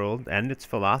the world and its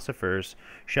philosophers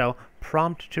shall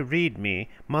prompt to read me,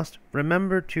 must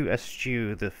remember to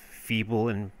eschew the feeble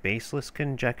and baseless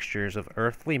conjectures of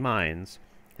earthly minds,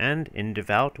 and, in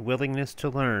devout willingness to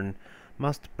learn,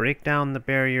 must break down the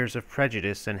barriers of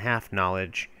prejudice and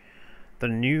half-knowledge. The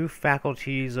new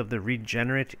faculties of the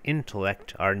regenerate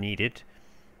intellect are needed.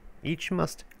 Each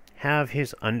must have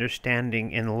his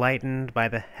understanding enlightened by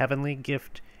the heavenly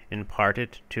gift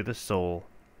imparted to the soul.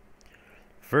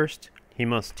 First, he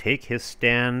must take his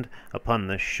stand upon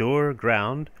the sure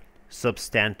ground,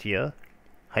 substantia,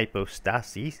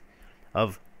 hypostasis,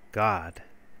 of God.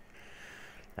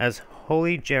 as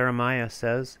holy Jeremiah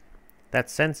says,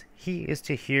 that since he is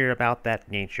to hear about that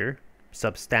nature,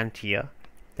 substantia,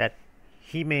 that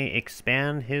he may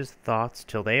expand his thoughts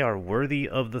till they are worthy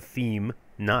of the theme,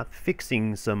 not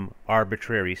fixing some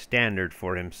arbitrary standard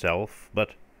for himself,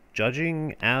 but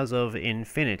judging as of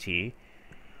infinity.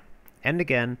 And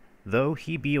again, though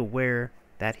he be aware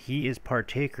that he is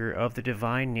partaker of the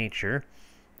divine nature,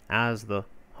 as the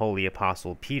holy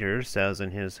apostle Peter says in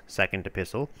his second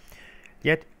epistle,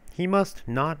 yet he must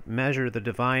not measure the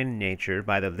divine nature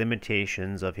by the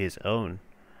limitations of his own,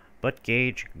 but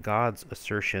gauge God's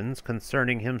assertions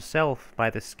concerning himself by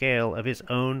the scale of his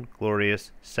own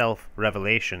glorious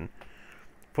self-revelation.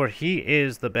 For he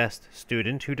is the best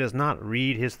student who does not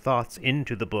read his thoughts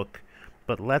into the book,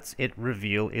 but lets it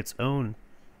reveal its own,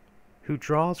 who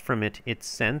draws from it its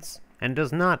sense, and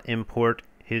does not import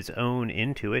his own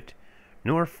into it,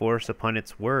 nor force upon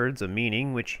its words a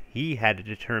meaning which he had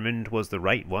determined was the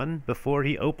right one before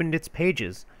he opened its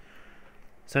pages.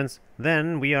 Since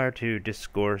then we are to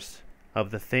discourse of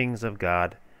the things of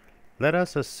God, let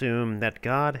us assume that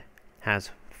God has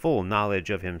full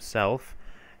knowledge of himself,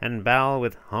 and bow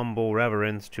with humble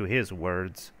reverence to his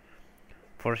words.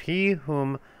 For he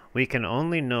whom we can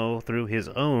only know through his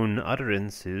own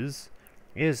utterances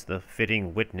is the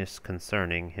fitting witness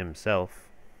concerning himself.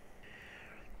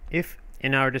 If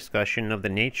in our discussion of the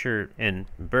nature and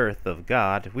birth of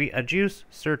God we adduce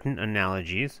certain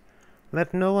analogies,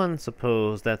 let no one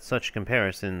suppose that such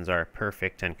comparisons are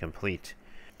perfect and complete.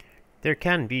 There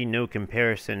can be no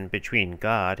comparison between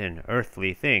God and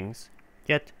earthly things,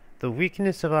 yet the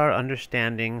weakness of our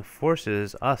understanding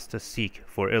forces us to seek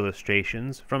for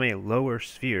illustrations from a lower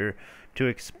sphere to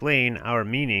explain our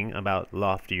meaning about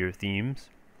loftier themes.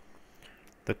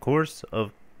 The course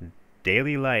of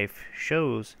daily life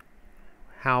shows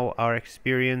how our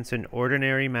experience in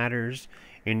ordinary matters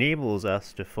enables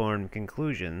us to form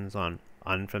conclusions on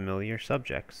unfamiliar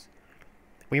subjects.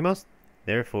 We must,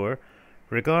 therefore,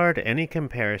 regard any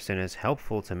comparison as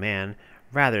helpful to man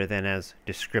rather than as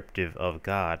descriptive of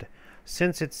God,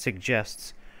 since it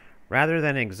suggests, rather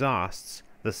than exhausts,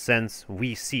 the sense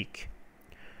we seek.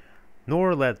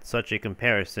 Nor let such a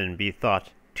comparison be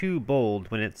thought too bold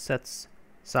when it sets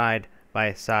side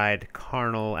by side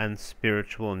carnal and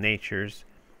spiritual natures,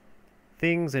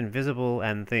 things invisible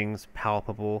and things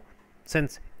palpable,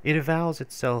 since it avows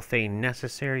itself a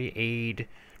necessary aid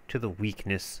to the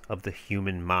weakness of the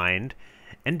human mind,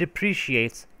 and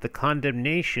depreciates the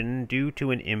condemnation due to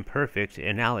an imperfect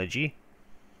analogy.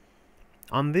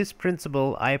 On this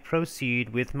principle I proceed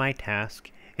with my task,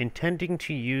 intending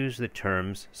to use the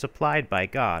terms supplied by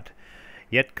God,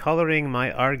 yet coloring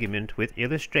my argument with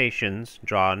illustrations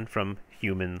drawn from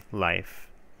human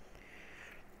life.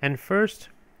 And first,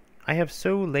 I have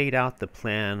so laid out the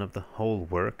plan of the whole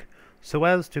work, so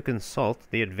as to consult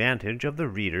the advantage of the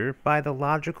reader by the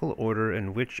logical order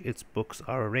in which its books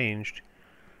are arranged.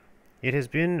 It has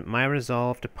been my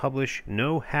resolve to publish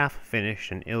no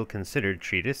half-finished and ill-considered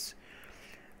treatise,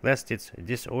 lest its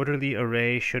disorderly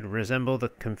array should resemble the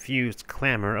confused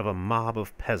clamour of a mob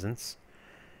of peasants.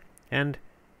 And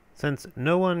since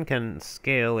no one can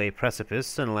scale a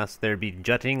precipice unless there be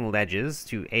jutting ledges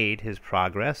to aid his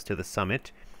progress to the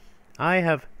summit, I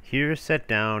have here set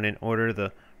down in order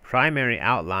the primary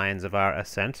outlines of our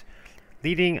ascent,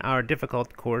 leading our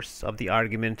difficult course of the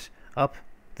argument up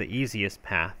the easiest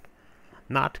path,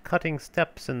 not cutting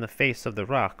steps in the face of the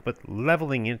rock, but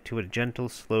leveling it to a gentle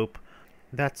slope,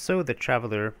 that so the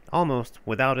traveler, almost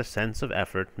without a sense of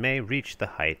effort, may reach the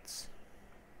heights.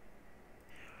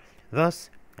 Thus,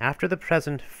 after the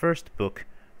present first book,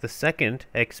 the second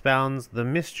expounds the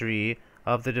mystery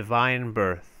of the divine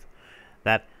birth,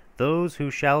 that those who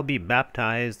shall be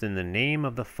baptized in the name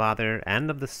of the Father,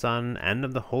 and of the Son, and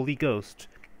of the Holy Ghost,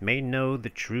 may know the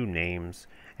true names,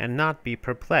 and not be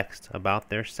perplexed about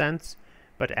their sense,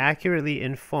 but accurately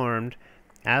informed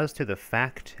as to the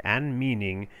fact and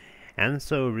meaning, and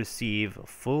so receive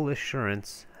full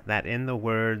assurance that in the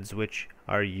words which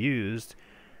are used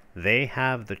they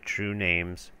have the true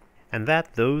names, and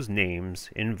that those names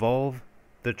involve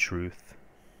the truth.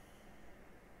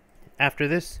 After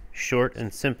this short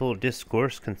and simple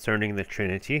discourse concerning the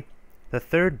Trinity, the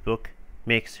third book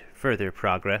makes further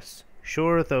progress,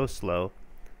 sure though slow,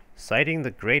 citing the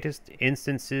greatest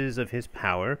instances of his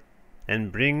power,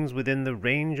 and brings within the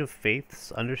range of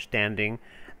faith's understanding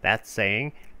that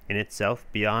saying, in itself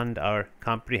beyond our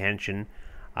comprehension,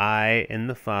 I in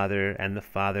the Father, and the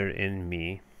Father in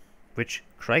me, which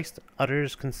Christ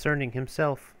utters concerning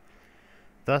himself.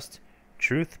 Thus,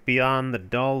 truth beyond the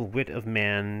dull wit of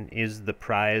man is the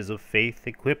prize of faith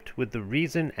equipped with the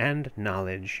reason and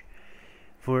knowledge.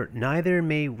 For neither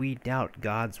may we doubt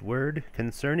God's word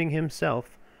concerning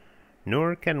himself,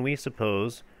 nor can we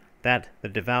suppose that the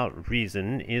devout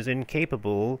reason is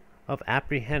incapable of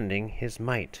apprehending his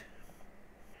might.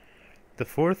 The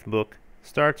fourth book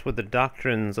starts with the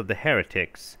doctrines of the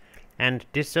heretics, and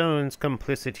disowns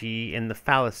complicity in the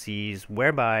fallacies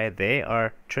whereby they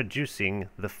are traducing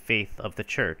the faith of the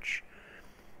Church.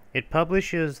 It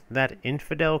publishes that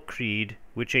infidel creed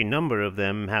which a number of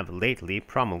them have lately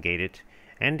promulgated,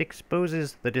 and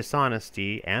exposes the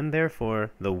dishonesty and therefore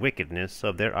the wickedness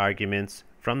of their arguments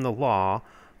from the law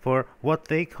for what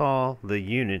they call the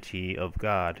unity of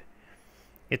God.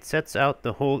 It sets out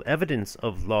the whole evidence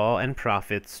of law and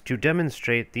prophets to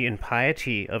demonstrate the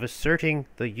impiety of asserting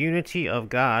the unity of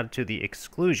God to the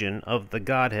exclusion of the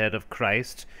Godhead of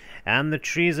Christ, and the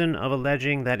treason of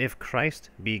alleging that if Christ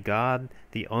be God,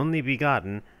 the only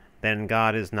begotten, then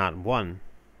God is not one.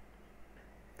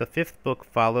 The fifth book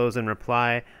follows in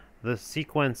reply the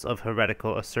sequence of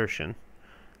heretical assertion.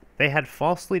 They had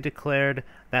falsely declared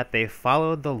that they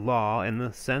followed the law in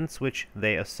the sense which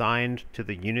they assigned to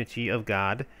the unity of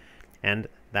God, and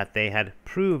that they had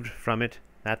proved from it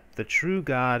that the true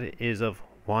God is of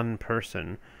one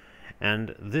person,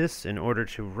 and this in order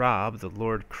to rob the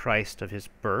Lord Christ of his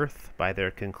birth by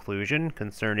their conclusion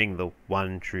concerning the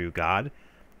one true God,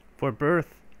 for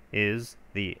birth is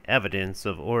the evidence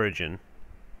of origin.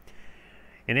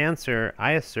 In answer,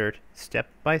 I assert step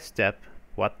by step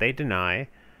what they deny,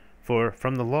 for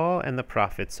from the law and the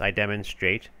prophets I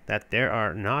demonstrate that there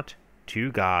are not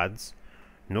two gods,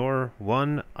 nor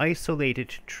one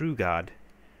isolated true God,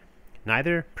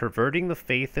 neither perverting the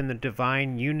faith in the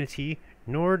divine unity,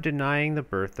 nor denying the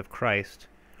birth of Christ.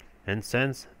 And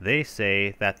since they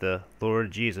say that the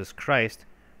Lord Jesus Christ,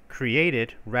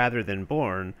 created rather than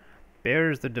born,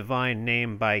 bears the divine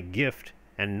name by gift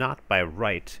and not by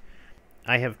right,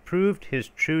 I have proved his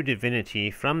true divinity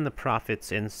from the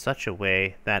prophets in such a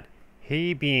way that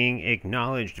he being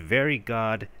acknowledged very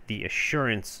God, the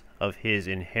assurance of his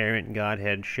inherent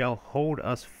Godhead shall hold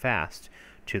us fast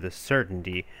to the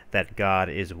certainty that God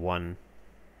is one.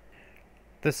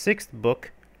 The sixth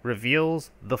book reveals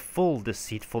the full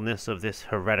deceitfulness of this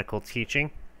heretical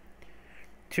teaching.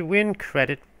 To win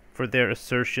credit for their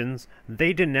assertions,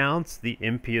 they denounce the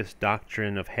impious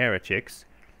doctrine of heretics,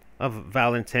 of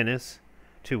Valentinus,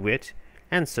 to wit,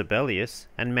 and Sabellius,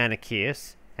 and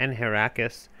Manichaeus, and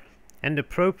Heracus, and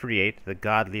appropriate the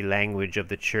godly language of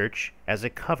the Church as a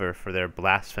cover for their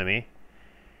blasphemy.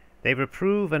 They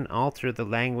reprove and alter the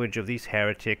language of these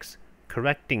heretics,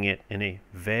 correcting it in a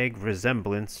vague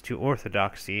resemblance to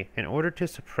orthodoxy in order to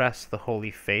suppress the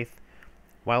holy faith,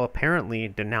 while apparently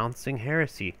denouncing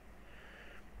heresy.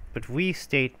 But we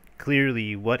state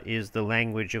clearly what is the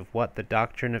language of what the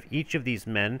doctrine of each of these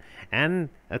men, and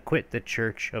acquit the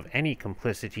Church of any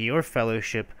complicity or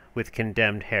fellowship with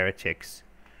condemned heretics.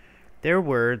 Their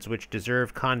words which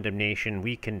deserve condemnation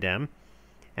we condemn,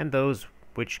 and those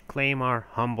which claim our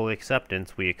humble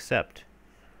acceptance we accept.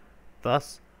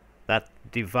 Thus, that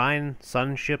divine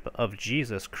sonship of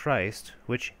Jesus Christ,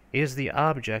 which is the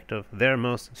object of their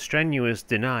most strenuous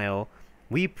denial,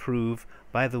 we prove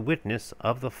by the witness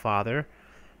of the Father,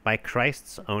 by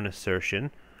Christ's own assertion,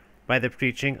 by the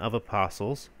preaching of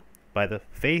apostles, by the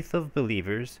faith of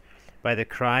believers, by the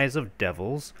cries of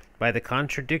devils, by the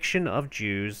contradiction of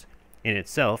Jews, in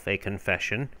itself a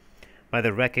confession, by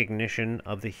the recognition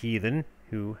of the heathen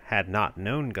who had not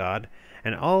known God,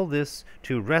 and all this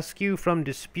to rescue from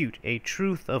dispute a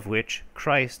truth of which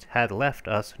Christ had left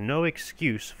us no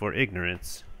excuse for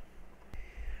ignorance.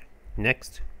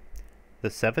 Next,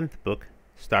 the seventh book,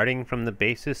 starting from the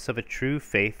basis of a true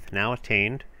faith now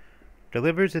attained,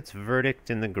 delivers its verdict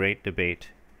in the great debate.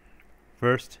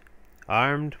 First,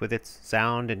 armed with its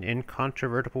sound and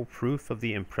incontrovertible proof of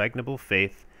the impregnable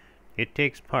faith, it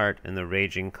takes part in the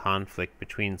raging conflict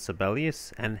between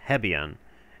Sabellius and Hebion,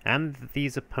 and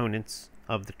these opponents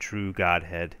of the true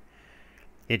Godhead.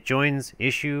 It joins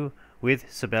issue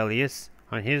with Sabellius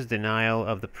on his denial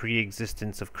of the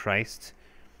pre-existence of Christ,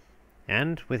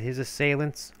 and with his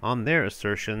assailants on their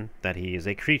assertion that he is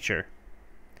a creature.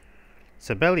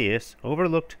 Sabellius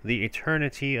overlooked the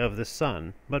eternity of the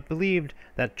Son, but believed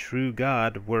that true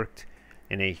God worked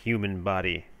in a human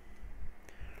body.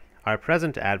 Our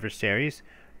present adversaries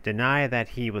deny that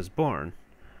he was born,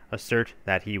 assert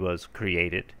that he was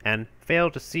created, and fail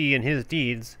to see in his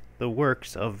deeds the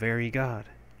works of very God.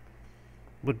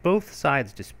 But both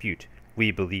sides dispute,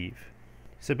 we believe.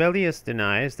 Sabellius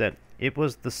denies that it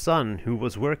was the Son who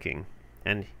was working,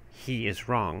 and he is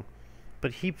wrong,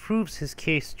 but he proves his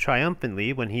case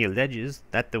triumphantly when he alleges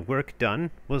that the work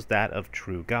done was that of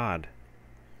true God.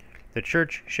 The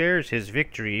Church shares his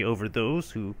victory over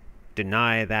those who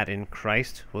deny that in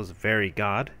Christ was very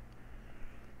God.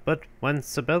 But when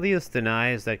Sabellius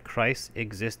denies that Christ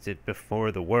existed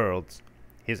before the worlds,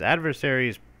 his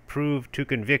adversaries prove to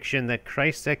conviction that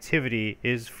Christ's activity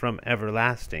is from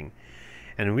everlasting,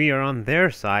 and we are on their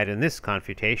side in this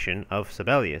confutation of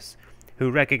Sabellius,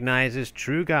 who recognizes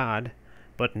true God,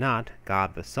 but not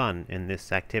God the Son in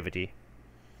this activity.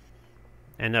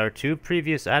 And our two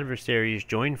previous adversaries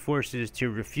join forces to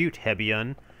refute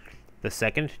Hebion, the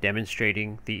second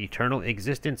demonstrating the eternal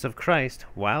existence of Christ,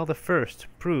 while the first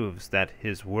proves that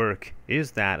his work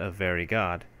is that of very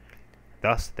God.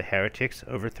 Thus the heretics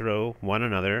overthrow one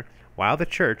another, while the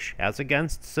Church, as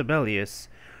against Sabellius,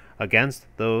 against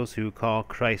those who call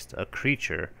Christ a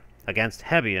creature, against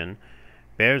Hebion,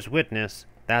 bears witness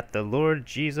that the Lord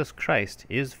Jesus Christ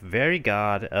is very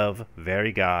God of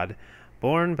very God,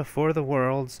 born before the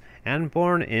worlds, and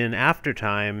born in after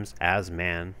times as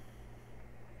man.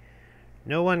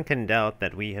 No one can doubt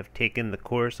that we have taken the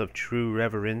course of true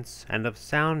reverence and of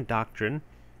sound doctrine,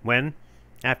 when,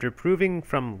 after proving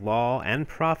from law and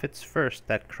prophets first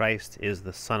that Christ is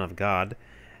the Son of God,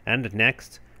 and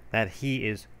next that he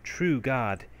is true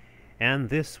God, and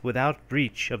this without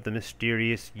breach of the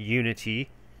mysterious unity,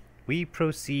 we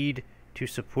proceed to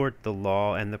support the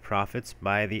law and the prophets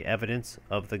by the evidence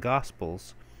of the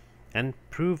Gospels, and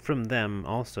prove from them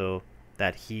also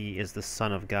that he is the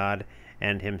Son of God,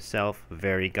 and himself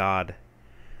very God.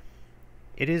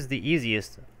 It is the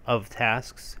easiest of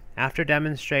tasks, after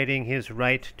demonstrating his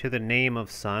right to the name of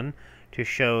Son, to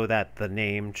show that the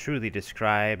name truly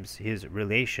describes his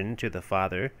relation to the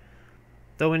Father,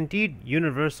 though indeed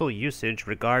universal usage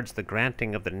regards the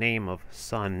granting of the name of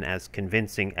Son as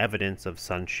convincing evidence of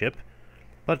sonship.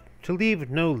 But to leave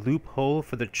no loophole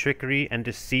for the trickery and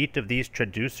deceit of these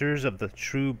traducers of the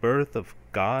true birth of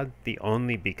God the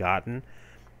only begotten,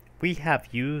 we have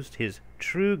used his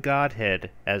true Godhead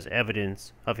as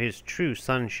evidence of his true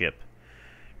sonship,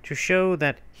 to show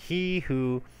that he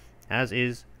who, as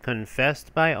is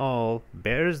confessed by all,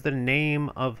 bears the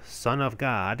name of Son of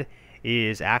God,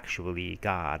 is actually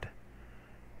God.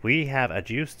 We have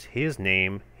adduced his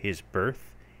name, his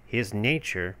birth, his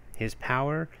nature, his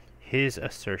power, his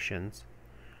assertions.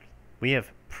 We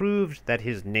have proved that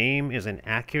his name is an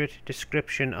accurate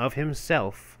description of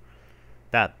himself,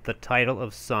 that the title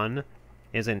of Son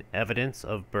is an evidence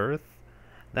of birth,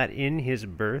 that in his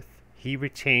birth he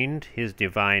retained his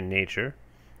divine nature,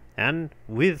 and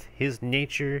with his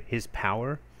nature his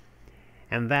power,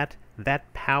 and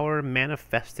that power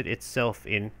manifested itself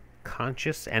in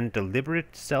conscious and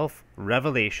deliberate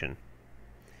self-revelation.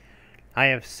 I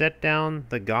have set down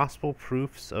the gospel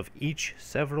proofs of each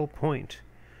several point,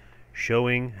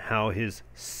 showing how his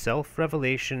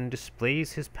self-revelation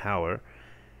displays his power,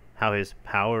 how his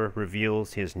power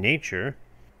reveals his nature,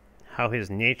 how his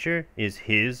nature is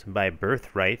his by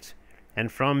birthright, and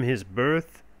from his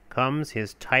birth comes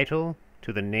his title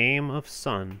to the name of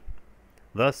Son.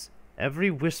 Thus every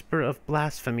whisper of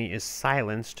blasphemy is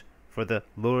silenced, for the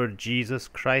Lord Jesus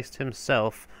Christ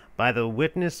himself, by the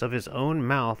witness of his own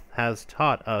mouth, has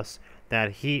taught us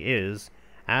that he is,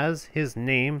 as his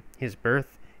name, his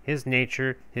birth, his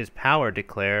nature, his power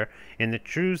declare, in the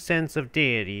true sense of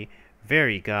deity,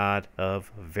 very God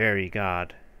of very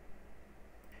God.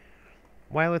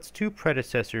 While its two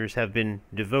predecessors have been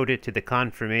devoted to the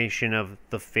confirmation of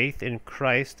the faith in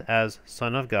Christ as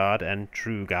Son of God and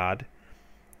true God,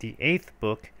 the eighth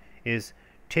book is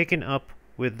taken up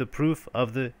with the proof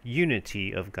of the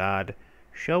unity of God,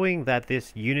 showing that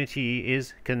this unity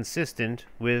is consistent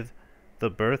with the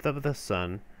birth of the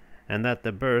Son, and that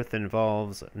the birth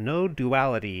involves no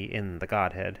duality in the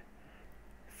Godhead.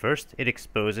 First, it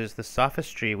exposes the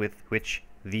sophistry with which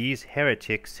these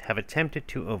heretics have attempted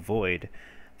to avoid,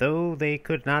 though they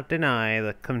could not deny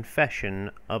the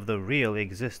confession of the real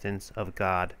existence of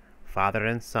God, Father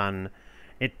and Son.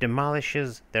 It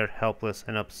demolishes their helpless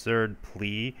and absurd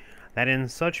plea that in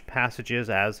such passages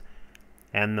as,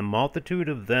 "And the multitude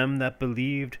of them that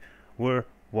believed were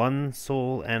one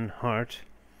soul and heart,"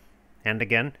 and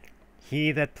again,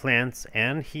 "He that plants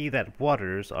and he that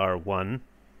waters are one,"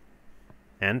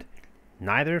 and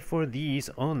 "Neither for these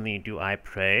only do I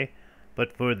pray,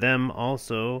 but for them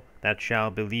also that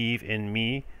shall believe in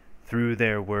me through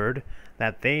their word,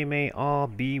 that they may all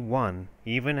be one,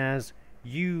 even as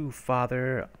you,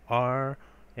 Father, are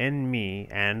in me,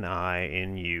 and I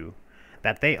in you,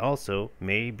 that they also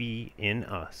may be in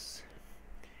us."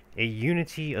 A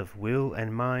unity of will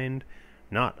and mind,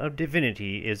 not of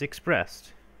divinity, is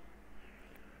expressed.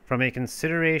 From a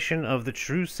consideration of the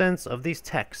true sense of these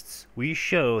texts, we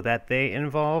show that they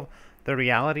involve the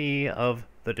reality of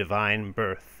the divine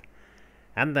birth,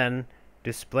 and then,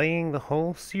 displaying the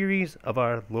whole series of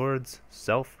our Lord's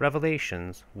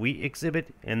self-revelations, we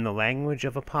exhibit in the language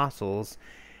of apostles,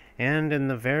 and in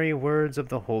the very words of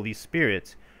the Holy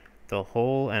Spirit, the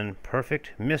whole and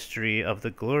perfect mystery of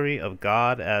the glory of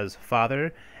God as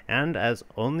Father and as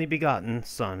only begotten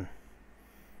Son.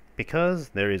 Because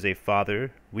there is a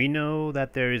Father, we know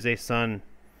that there is a Son,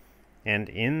 and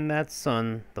in that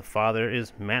Son the Father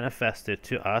is manifested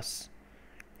to us,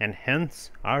 and hence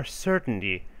our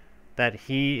certainty that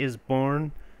he is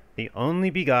born, the only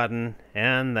begotten,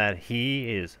 and that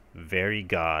he is very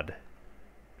God.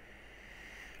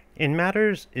 In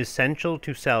matters essential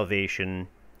to salvation,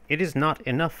 it is not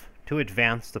enough to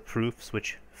advance the proofs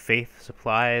which faith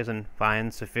supplies and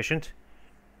finds sufficient.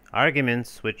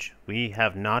 Arguments which we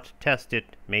have not tested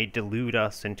may delude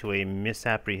us into a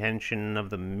misapprehension of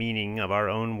the meaning of our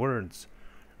own words,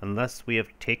 unless we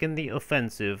have taken the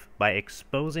offensive by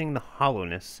exposing the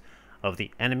hollowness of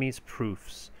the enemy's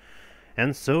proofs,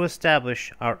 and so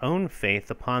establish our own faith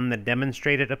upon the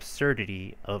demonstrated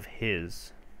absurdity of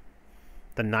his.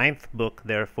 The 9th book,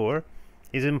 therefore,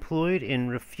 is employed in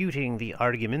refuting the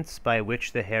arguments by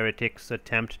which the heretics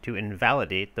attempt to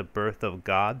invalidate the birth of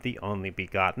God the only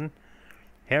begotten,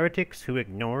 heretics who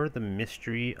ignore the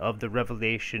mystery of the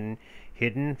revelation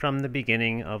hidden from the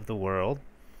beginning of the world,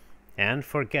 and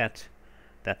forget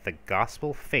that the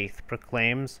gospel faith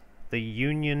proclaims the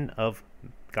union of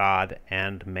God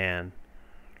and man.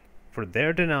 For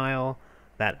their denial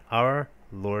that our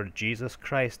Lord Jesus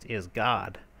Christ is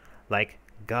God, like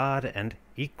God and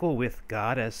equal with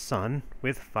God as Son,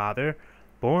 with Father,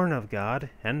 born of God,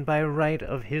 and by right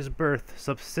of his birth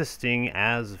subsisting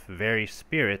as very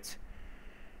Spirit,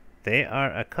 they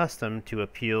are accustomed to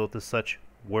appeal to such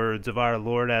words of our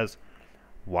Lord as,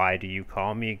 "Why do you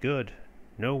call me good?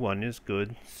 No one is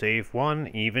good, save one,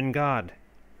 even God."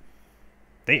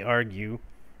 They argue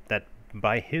that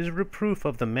by his reproof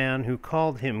of the man who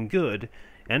called him good,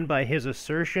 and by his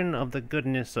assertion of the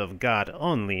goodness of God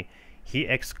only, he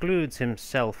excludes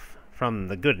himself from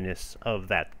the goodness of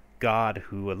that God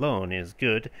who alone is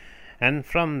good, and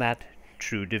from that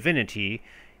true divinity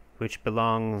which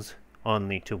belongs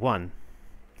only to one.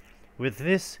 With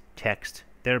this text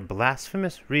their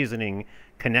blasphemous reasoning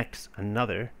connects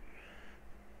another,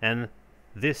 and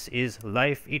this is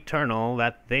life eternal,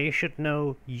 that they should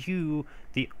know you,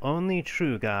 the only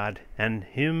true God, and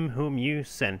him whom you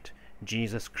sent,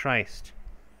 Jesus Christ.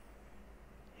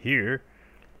 Here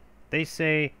they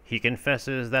say he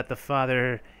confesses that the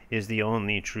Father is the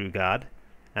only true God,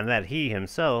 and that he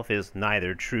himself is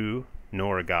neither true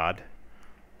nor God,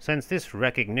 since this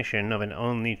recognition of an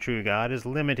only true God is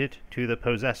limited to the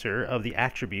possessor of the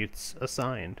attributes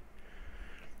assigned.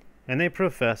 And they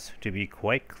profess to be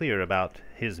quite clear about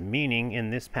his meaning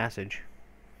in this passage,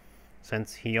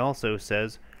 since he also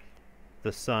says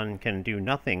the Son can do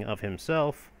nothing of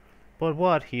himself but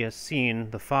what he has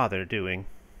seen the Father doing.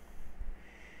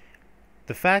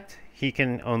 The fact he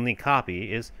can only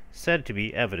copy is said to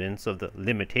be evidence of the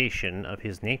limitation of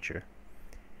his nature.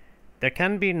 There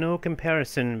can be no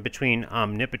comparison between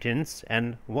omnipotence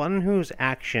and one whose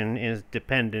action is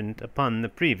dependent upon the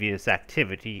previous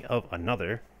activity of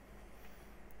another.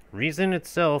 Reason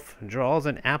itself draws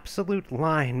an absolute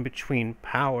line between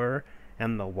power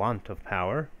and the want of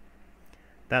power.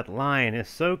 That line is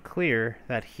so clear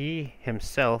that he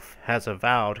himself has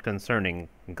avowed concerning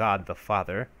God the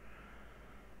Father,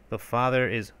 "The Father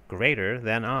is greater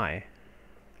than I."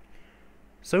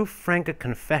 So frank a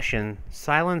confession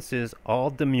silences all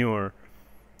demur.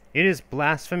 It is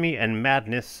blasphemy and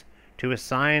madness to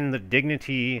assign the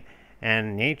dignity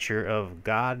and nature of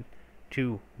God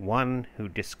to one who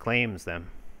disclaims them.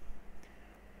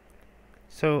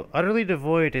 So utterly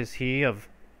devoid is he of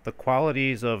the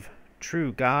qualities of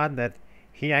true God that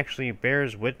he actually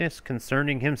bears witness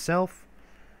concerning himself,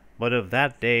 but of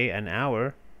that day and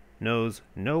hour knows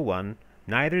no one,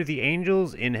 neither the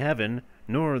angels in heaven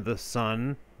nor the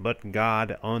Son, but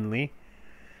God only.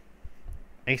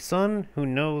 A son who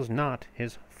knows not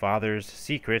his father's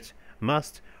secret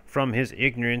must, from his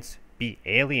ignorance, be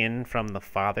alien from the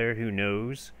Father who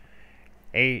knows.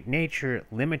 A nature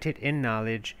limited in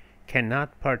knowledge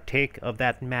cannot partake of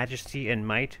that majesty and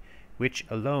might which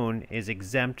alone is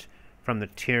exempt from the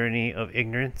tyranny of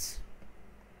ignorance.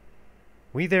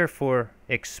 We therefore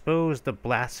expose the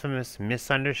blasphemous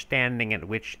misunderstanding at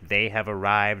which they have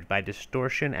arrived by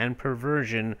distortion and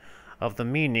perversion of the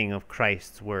meaning of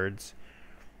Christ's words.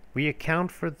 We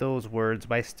account for those words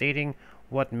by stating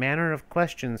what manner of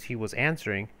questions he was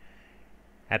answering,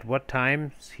 at what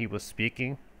times he was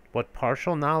speaking, what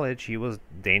partial knowledge he was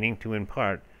deigning to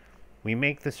impart, we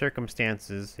make the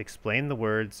circumstances explain the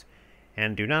words,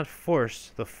 and do not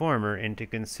force the former into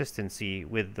consistency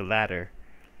with the latter.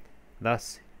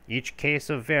 Thus, each case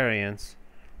of variance,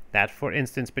 that for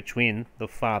instance between the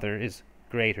Father is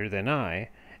greater than I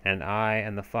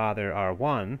and the Father are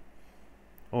one,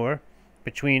 or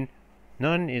between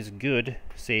none is good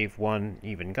save one,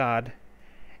 even God,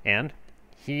 and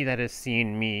he that has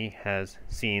seen me has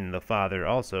seen the Father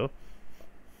also,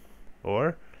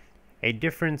 or a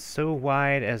difference so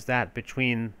wide as that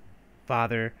between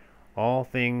Father, all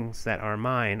things that are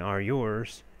mine are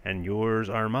yours, and yours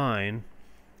are mine,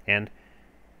 and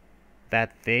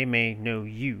that they may know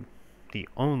you, the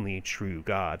only true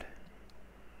God.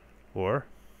 Or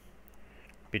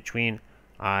between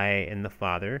I in the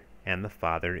Father, and the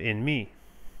Father in me.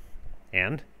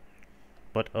 And,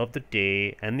 but of the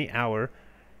day and the hour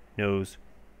knows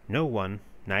no one,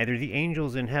 neither the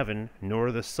angels in heaven,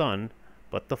 nor the Son,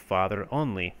 but the Father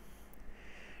only,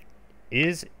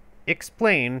 is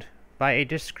explained by a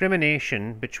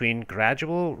discrimination between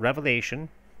gradual revelation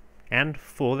and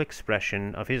full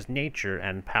expression of his nature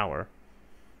and power.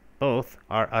 Both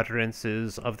are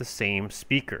utterances of the same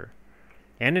speaker,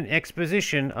 and an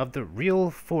exposition of the real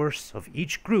force of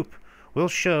each group will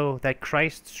show that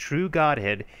Christ's true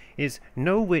Godhead is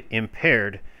no whit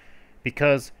impaired,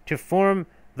 because to form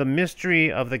the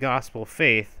mystery of the gospel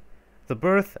faith, the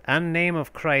birth and name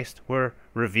of Christ were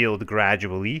revealed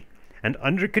gradually, and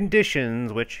under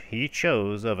conditions which he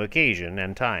chose of occasion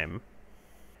and time.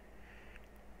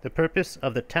 The purpose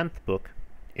of the 10th book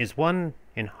is one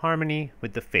in harmony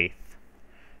with the faith.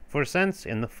 For since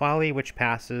in the folly which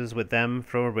passes with them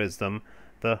for wisdom,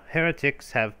 the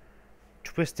heretics have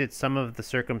twisted some of the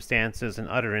circumstances and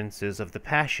utterances of the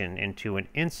Passion into an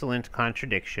insolent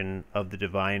contradiction of the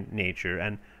divine nature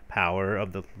and power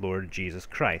of the Lord Jesus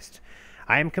Christ,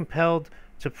 I am compelled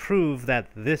to prove that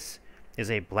this is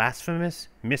a blasphemous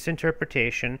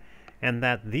misinterpretation, and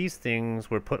that these things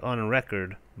were put on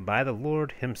record by the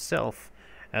Lord himself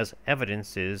as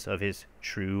evidences of his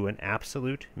true and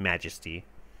absolute majesty.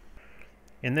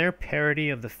 In their parody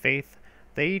of the faith,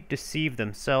 they deceive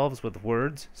themselves with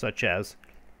words such as,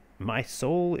 "My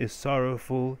soul is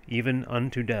sorrowful even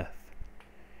unto death."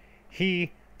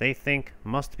 He, they think,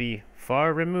 must be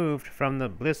far removed from the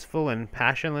blissful and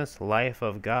passionless life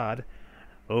of God,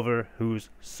 over whose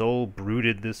soul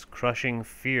brooded this crushing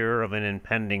fear of an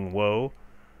impending woe,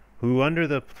 who under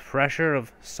the pressure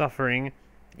of suffering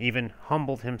even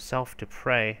humbled himself to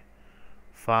pray,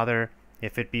 "Father,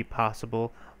 if it be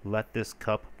possible, let this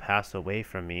cup pass away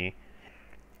from me,"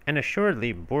 and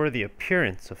assuredly bore the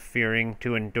appearance of fearing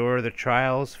to endure the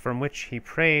trials from which he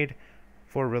prayed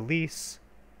for release,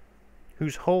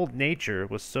 whose whole nature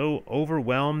was so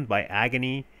overwhelmed by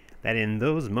agony that in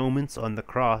those moments on the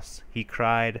cross he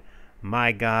cried,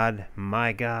 my God,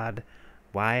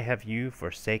 why have you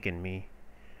forsaken me?"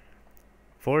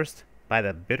 Forced by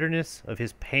the bitterness of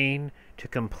his pain to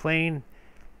complain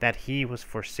that he was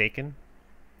forsaken,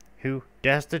 who,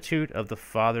 destitute of the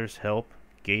Father's help,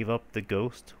 gave up the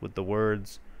ghost with the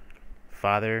words,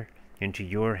 "Father, into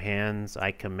your hands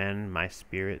I commend my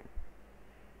spirit."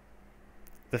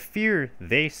 The fear,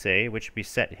 they say, which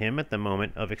beset him at the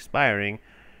moment of expiring,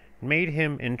 made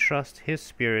him entrust his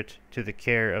spirit to the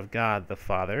care of God the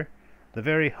Father. The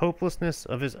very hopelessness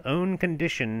of his own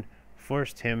condition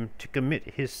forced him to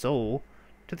commit his soul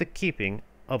to the keeping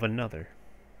of another.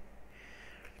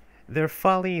 Their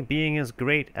folly being as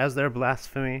great as their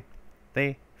blasphemy,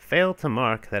 they fail to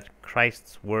mark that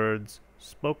Christ's words,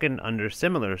 spoken under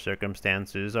similar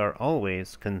circumstances, are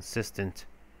always consistent.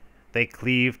 They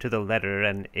cleave to the letter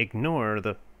and ignore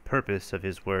the purpose of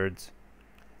his words.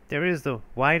 There is the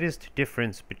widest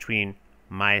difference between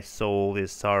 "my soul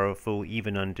is sorrowful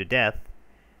even unto death,"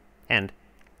 and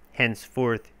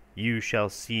 "henceforth you shall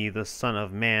see the Son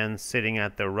of Man sitting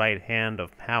at the right hand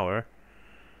of power."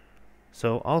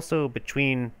 So also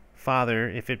between "Father,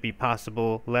 if it be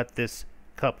possible, let this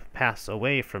cup pass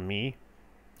away from me,"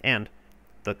 and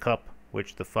 "the cup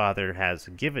which the Father has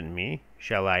given me,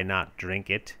 shall I not drink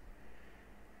it?"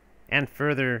 And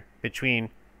further between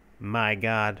my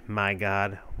God,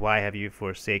 why have you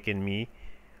forsaken me?"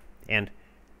 and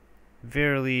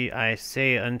 "Verily I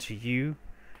say unto you,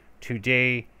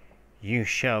 today you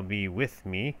shall be with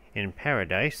me in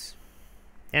paradise,"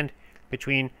 and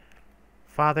between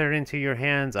 "Father, into your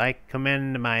hands I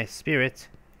commend my spirit,"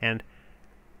 and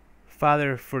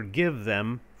 "Father, forgive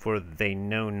them, for they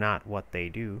know not what they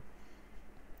do,"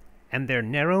 and their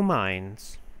narrow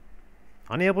minds,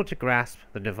 unable to grasp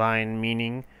the divine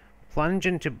meaning, plunge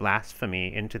into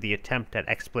blasphemy into the attempt at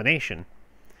explanation.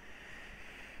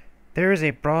 There is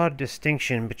a broad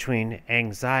distinction between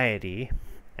anxiety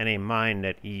and a mind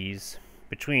at ease,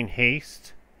 between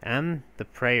haste and the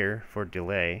prayer for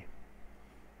delay,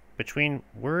 between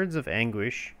words of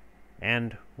anguish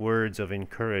and words of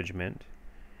encouragement,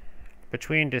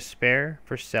 between despair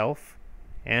for self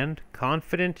and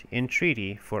confident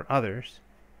entreaty for others.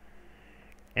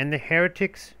 And the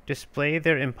heretics display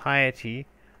their impiety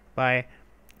by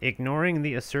ignoring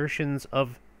the assertions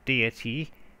of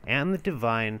deity and the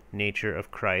divine nature of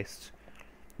Christ,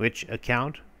 which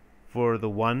account for the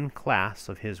one class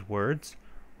of his words,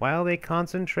 while they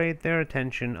concentrate their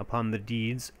attention upon the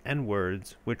deeds and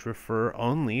words which refer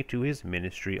only to his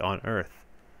ministry on earth.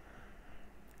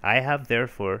 I have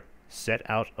therefore set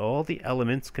out all the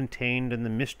elements contained in the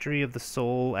mystery of the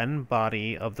soul and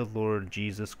body of the Lord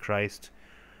Jesus Christ.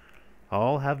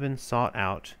 All have been sought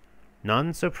out,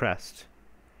 none suppressed.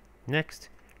 Next,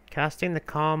 casting the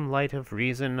calm light of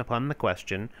reason upon the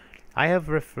question, I have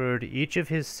referred each of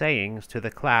his sayings to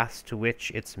the class to which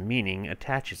its meaning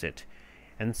attaches it,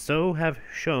 and so have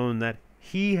shown that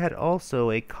he had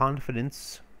also a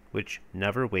confidence which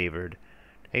never wavered,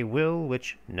 a will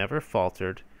which never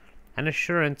faltered, an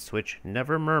assurance which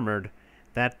never murmured,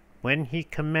 that when he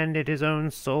commended his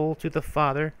own soul to the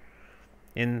Father,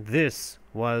 in this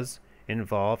was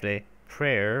involved a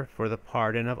prayer for the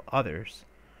pardon of others.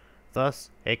 Thus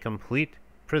a complete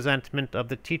presentment of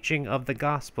the teaching of the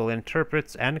gospel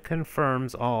interprets and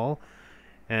confirms all,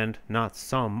 and not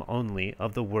some only,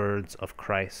 of the words of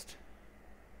Christ.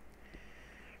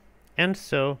 And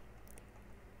so,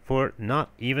 for not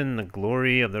even the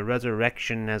glory of the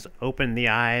resurrection has opened the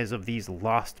eyes of these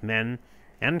lost men,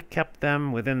 and kept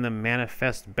them within the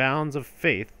manifest bounds of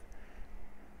faith,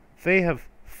 they have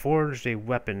forged a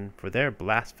weapon for their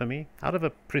blasphemy out of a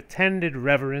pretended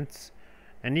reverence,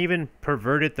 and even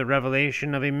perverted the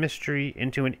revelation of a mystery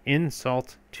into an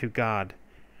insult to God.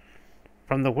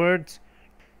 From the words,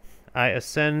 I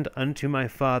ascend unto my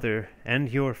Father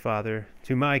and your Father,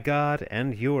 to my God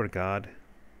and your God,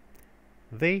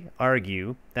 they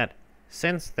argue that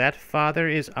since that Father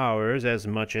is ours as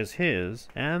much as his,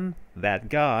 and that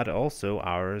God also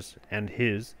ours and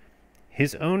his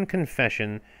own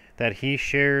confession that he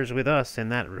shares with us in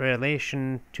that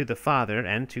relation to the Father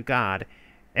and to God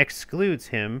excludes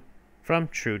him from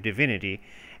true divinity,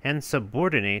 and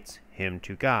subordinates him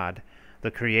to God,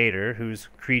 the Creator, whose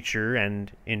creature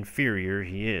and inferior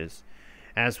he is,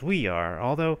 as we are,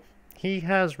 although he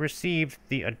has received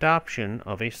the adoption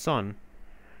of a son.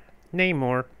 Nay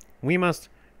more, we must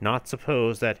not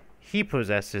suppose that he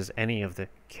possesses any of the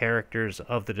characters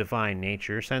of the divine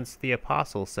nature, since the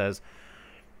Apostle says,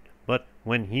 but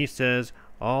when he says,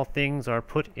 all things are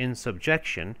put in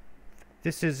subjection,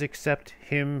 this is except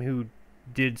him who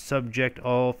did subject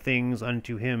all things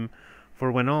unto him.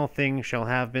 For when all things shall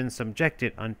have been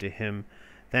subjected unto him,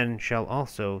 then shall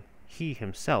also he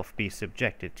himself be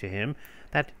subjected to him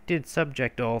that did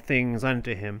subject all things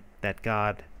unto him, that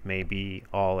God may be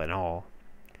all in all.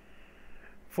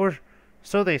 For,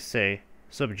 so they say,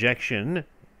 subjection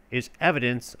is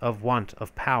evidence of want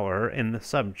of power in the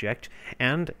subject,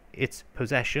 and its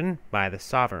possession by the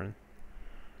sovereign.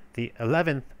 The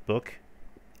 11th book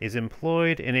is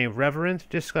employed in a reverent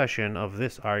discussion of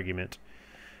this argument.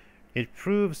 It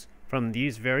proves from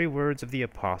these very words of the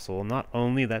Apostle not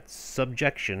only that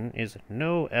subjection is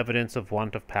no evidence of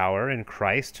want of power in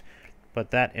Christ,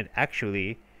 but that it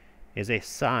actually is a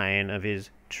sign of his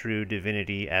true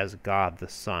divinity as God the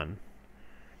Son.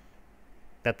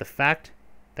 That the fact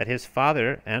that his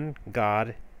Father and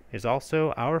God is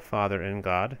also our Father and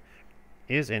God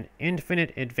is an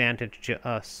infinite advantage to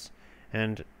us,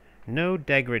 and no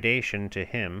degradation to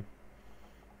him,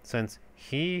 since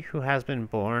he who has been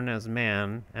born as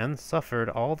man and suffered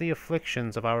all the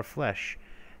afflictions of our flesh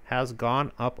has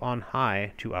gone up on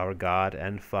high to our God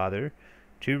and Father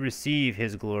to receive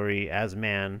his glory as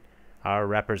man, our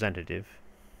representative.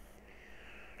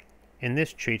 In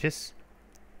this treatise,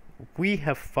 we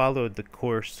have followed the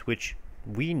course which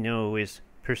we know is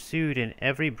pursued in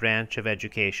every branch of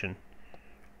education.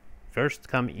 First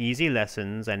come easy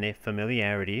lessons and a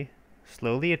familiarity,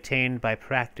 slowly attained by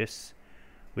practice,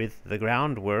 with the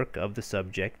groundwork of the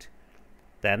subject.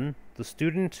 Then the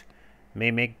student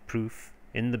may make proof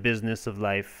in the business of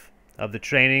life of the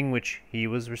training which he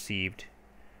was received.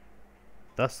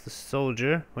 Thus the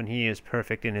soldier, when he is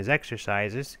perfect in his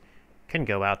exercises, can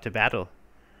go out to battle.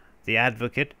 The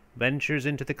advocate ventures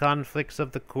into the conflicts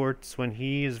of the courts when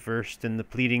he is versed in the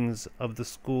pleadings of the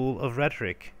school of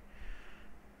rhetoric.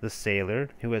 The sailor,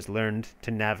 who has learned to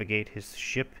navigate his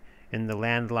ship in the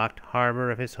landlocked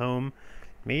harbor of his home,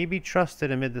 may be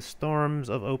trusted amid the storms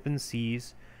of open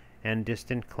seas, and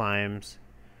distant climes.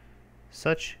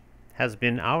 Such has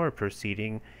been our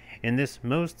proceeding in this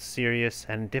most serious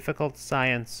and difficult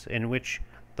science in which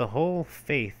the whole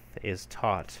faith is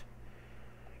taught.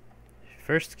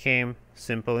 First came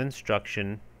simple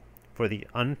instruction for the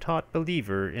untaught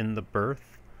believer in the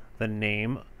birth, the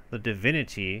name, the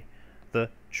divinity, the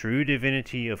true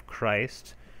divinity of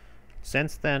Christ.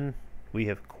 Since then, we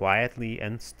have quietly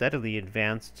and steadily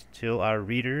advanced till our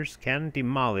readers can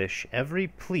demolish every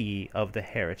plea of the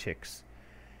heretics.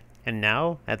 And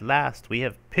now, at last, we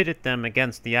have pitted them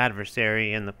against the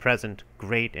adversary in the present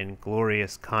great and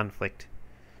glorious conflict.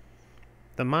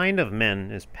 The mind of men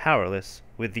is powerless,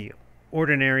 with the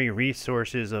ordinary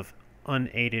resources of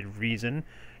unaided reason,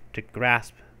 to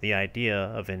grasp the idea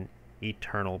of an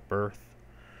eternal birth.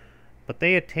 But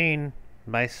they attain,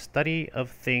 by study of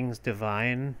things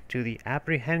divine, to the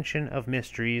apprehension of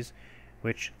mysteries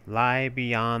which lie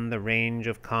beyond the range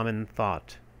of common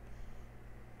thought.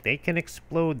 They can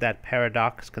explode that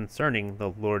paradox concerning the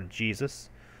Lord Jesus,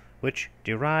 which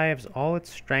derives all its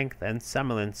strength and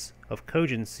semblance of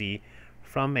cogency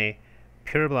from a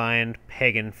purblind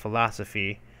pagan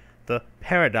philosophy, the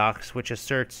paradox which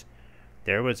asserts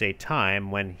there was a time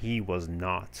when he was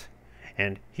not,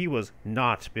 and he was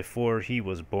not before he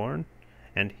was born,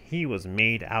 and he was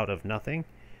made out of nothing,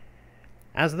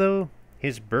 as though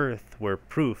his birth were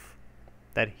proof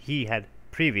that he had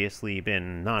previously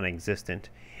been non-existent,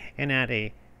 and at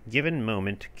a given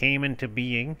moment came into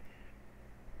being,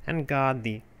 and God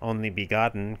the only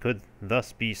begotten could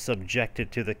thus be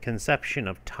subjected to the conception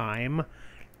of time,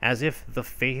 as if the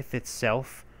faith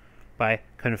itself, by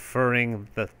conferring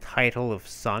the title of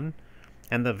Son,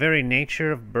 and the very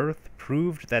nature of birth,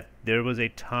 proved that there was a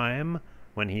time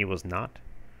when he was not.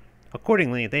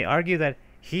 Accordingly, they argue that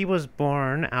he was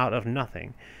born out of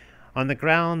nothing, on the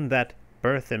ground that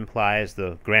birth implies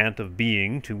the grant of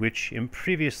being to which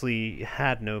previously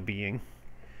had no being.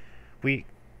 We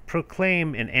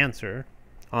proclaim in answer,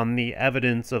 on the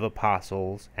evidence of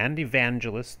apostles and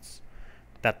evangelists,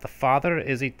 that the Father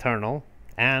is eternal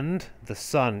and the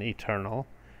Son eternal,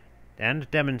 and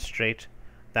demonstrate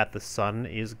that the Son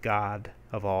is God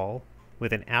of all,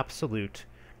 with an absolute,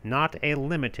 not a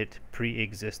limited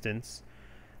pre-existence,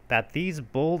 that these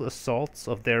bold assaults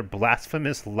of their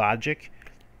blasphemous logic,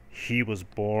 he was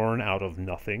born out of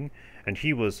nothing, and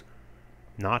he was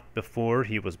not before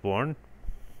he was born,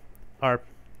 are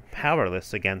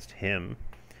powerless against him,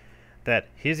 that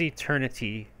his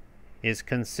eternity is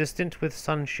consistent with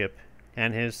sonship,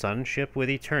 and his sonship with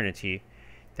eternity,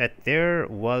 that there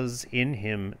was in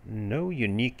him no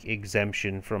unique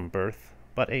exemption from birth,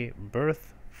 but a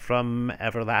birth from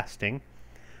everlasting.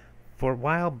 For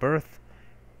while birth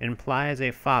implies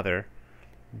a father,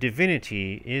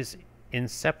 divinity is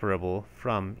inseparable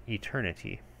from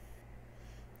eternity.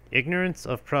 Ignorance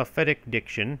of prophetic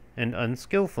diction and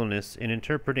unskillfulness in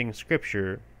interpreting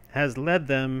Scripture has led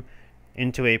them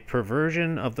into a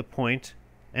perversion of the point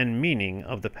and meaning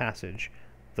of the passage.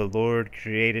 The Lord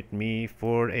created me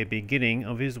for a beginning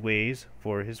of his ways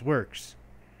for his works.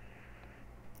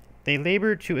 They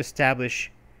labor to establish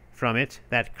from it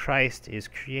that Christ is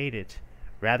created,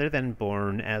 rather than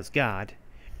born as God,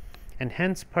 and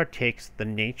hence partakes the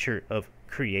nature of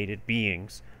created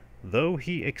beings, though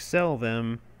he excel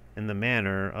them in the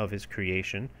manner of his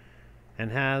creation,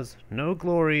 and has no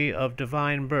glory of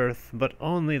divine birth, but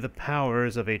only the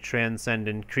powers of a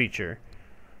transcendent creature.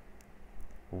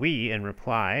 We, in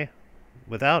reply,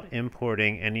 without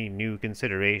importing any new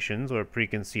considerations or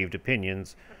preconceived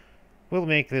opinions, will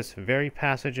make this very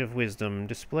passage of wisdom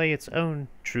display its own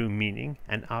true meaning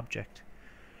and object.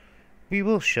 We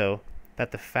will show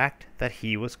that the fact that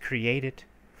he was created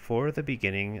for the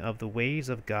beginning of the ways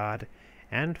of God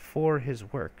and for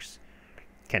his works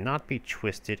cannot be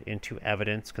twisted into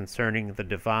evidence concerning the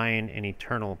divine and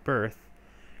eternal birth,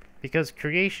 because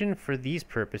creation for these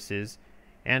purposes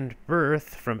and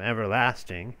birth from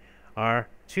everlasting are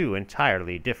two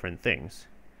entirely different things.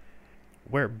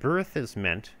 Where birth is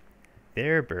meant,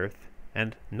 their birth,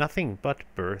 and nothing but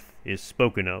birth, is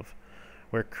spoken of.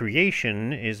 Where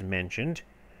creation is mentioned,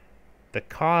 the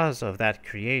cause of that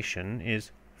creation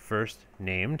is first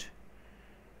named.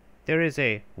 There is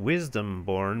a wisdom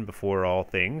born before all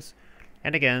things,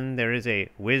 and again there is a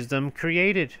wisdom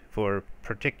created for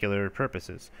particular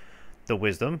purposes. The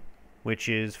wisdom which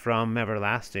is from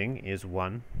everlasting is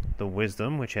one. The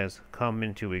wisdom which has come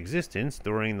into existence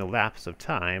during the lapse of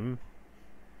time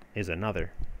is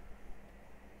another.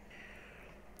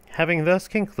 Having thus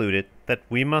concluded that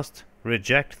we must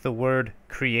reject the word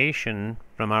creation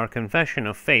from our confession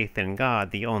of faith in God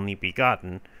the only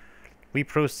begotten, we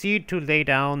proceed to lay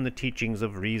down the teachings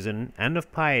of reason and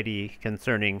of piety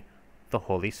concerning the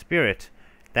Holy Spirit,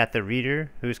 that the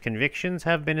reader, whose convictions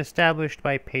have been established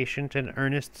by patient and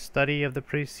earnest study of the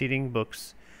preceding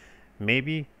books, may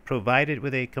be provided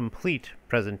with a complete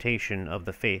presentation of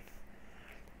the faith.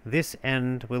 This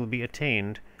end will be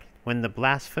attained when the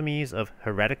blasphemies of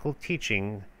heretical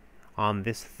teaching on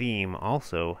this theme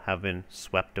also have been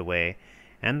swept away,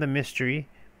 and the mystery,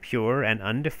 pure and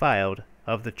undefiled,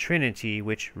 of the Trinity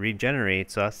which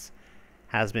regenerates us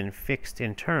has been fixed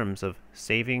in terms of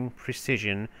saving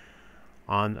precision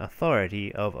on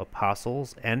authority of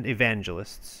apostles and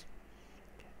evangelists.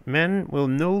 Men will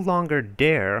no longer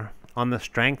dare, on the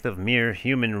strength of mere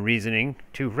human reasoning,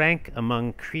 to rank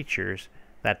among creatures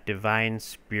that divine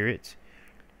Spirit,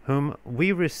 whom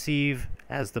we receive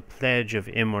as the pledge of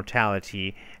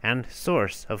immortality and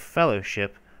source of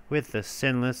fellowship with the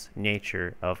sinless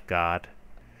nature of God.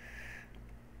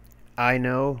 I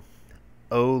know,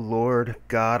 O Lord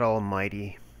God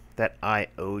Almighty, that I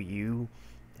owe you,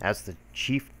 as the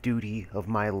chief duty of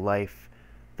my life,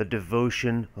 the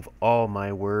devotion of all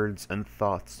my words and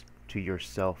thoughts to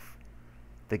yourself.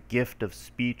 The gift of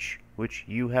speech which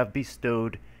you have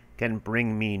bestowed can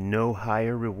bring me no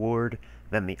higher reward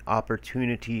than the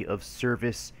opportunity of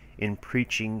service in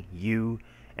preaching you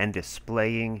and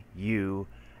displaying you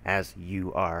as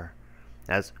you are,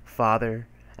 as Father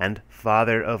and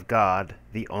Father of God,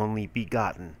 the only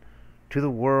begotten, to the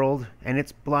world and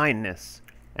its blindness,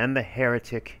 and the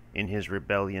heretic in his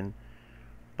rebellion.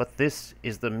 But this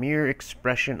is the mere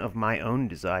expression of my own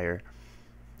desire.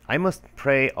 I must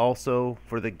pray also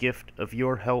for the gift of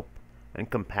your help and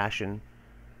compassion,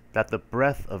 that the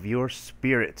breath of your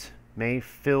Spirit may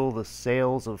fill the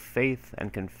sails of faith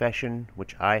and confession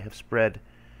which I have spread,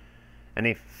 and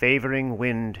a favoring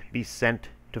wind be sent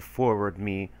to forward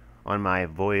me on my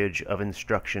voyage of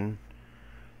instruction.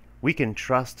 We can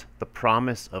trust the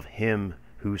promise of him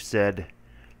who said,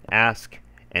 "Ask,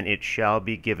 and it shall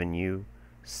be given you.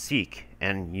 Seek,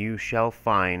 and you shall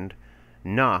find.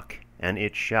 Knock, and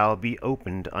it shall be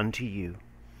opened unto you."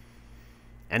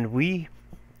 And we,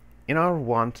 in our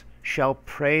want, shall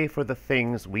pray for the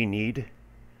things we need.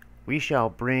 We shall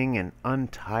bring an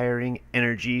untiring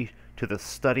energy to the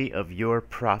study of your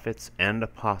prophets and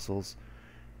apostles,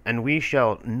 and we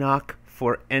shall knock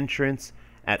for entrance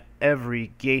at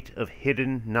every gate of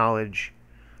hidden knowledge.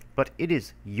 But it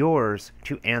is yours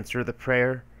to answer the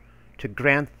prayer, to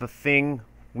grant the thing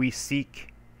we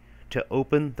seek, to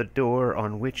open the door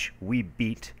on which we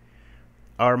beat.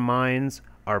 Our minds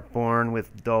are born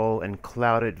with dull and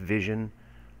clouded vision.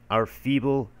 Our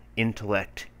feeble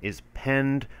intellect is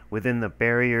penned within the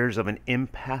barriers of an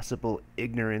impassable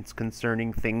ignorance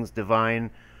concerning things divine.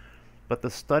 But the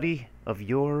study of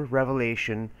your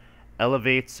revelation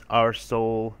elevates our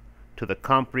soul to the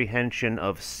comprehension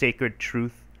of sacred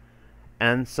truth,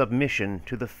 and submission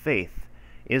to the faith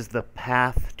is the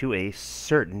path to a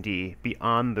certainty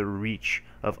beyond the reach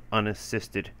of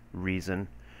unassisted reason.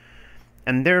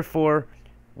 And therefore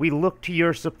we look to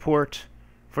your support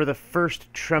for the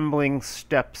first trembling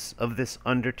steps of this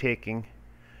undertaking,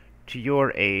 to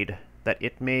your aid, that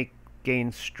it may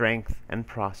gain strength and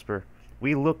prosper.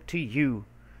 We look to you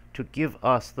to give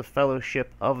us the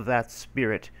fellowship of that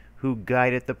Spirit who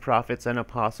guided the prophets and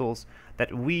apostles,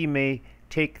 that we may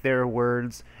take their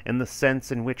words in the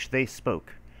sense in which they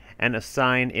spoke, and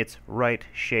assign its right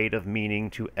shade of meaning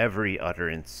to every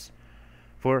utterance.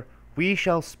 For we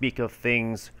shall speak of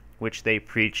things which they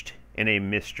preached in a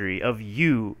mystery, of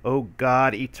you, O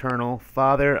God eternal,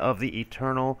 Father of the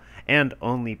eternal and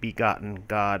only begotten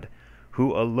God,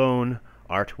 who alone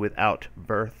art without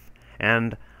birth,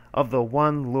 and of the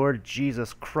one Lord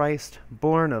Jesus Christ,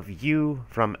 born of you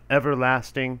from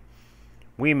everlasting.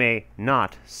 We may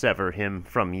not sever him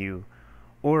from you,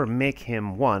 or make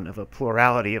him one of a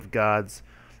plurality of gods,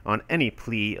 on any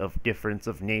plea of difference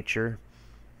of nature.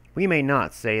 We may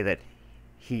not say that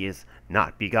he is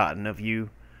not begotten of you,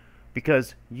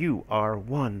 because you are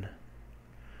one.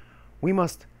 We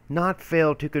must not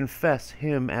fail to confess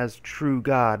him as true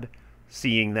God,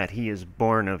 seeing that he is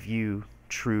born of you,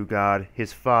 true God,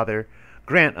 his Father.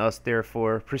 Grant us,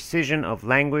 therefore, precision of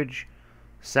language,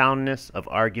 soundness of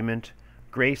argument,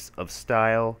 grace of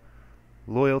style,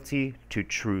 loyalty to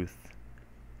truth.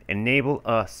 Enable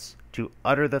us to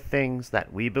utter the things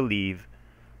that we believe,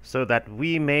 so that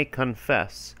we may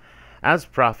confess, as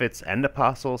prophets and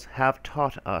apostles have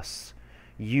taught us,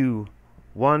 you,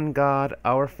 one God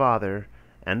our Father,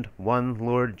 and one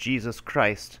Lord Jesus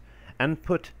Christ, and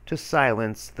put to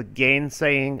silence the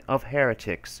gainsaying of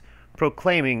heretics,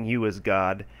 proclaiming you as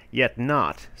God, yet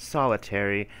not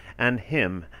solitary, and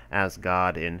him as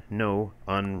God in no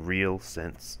unreal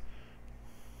sense.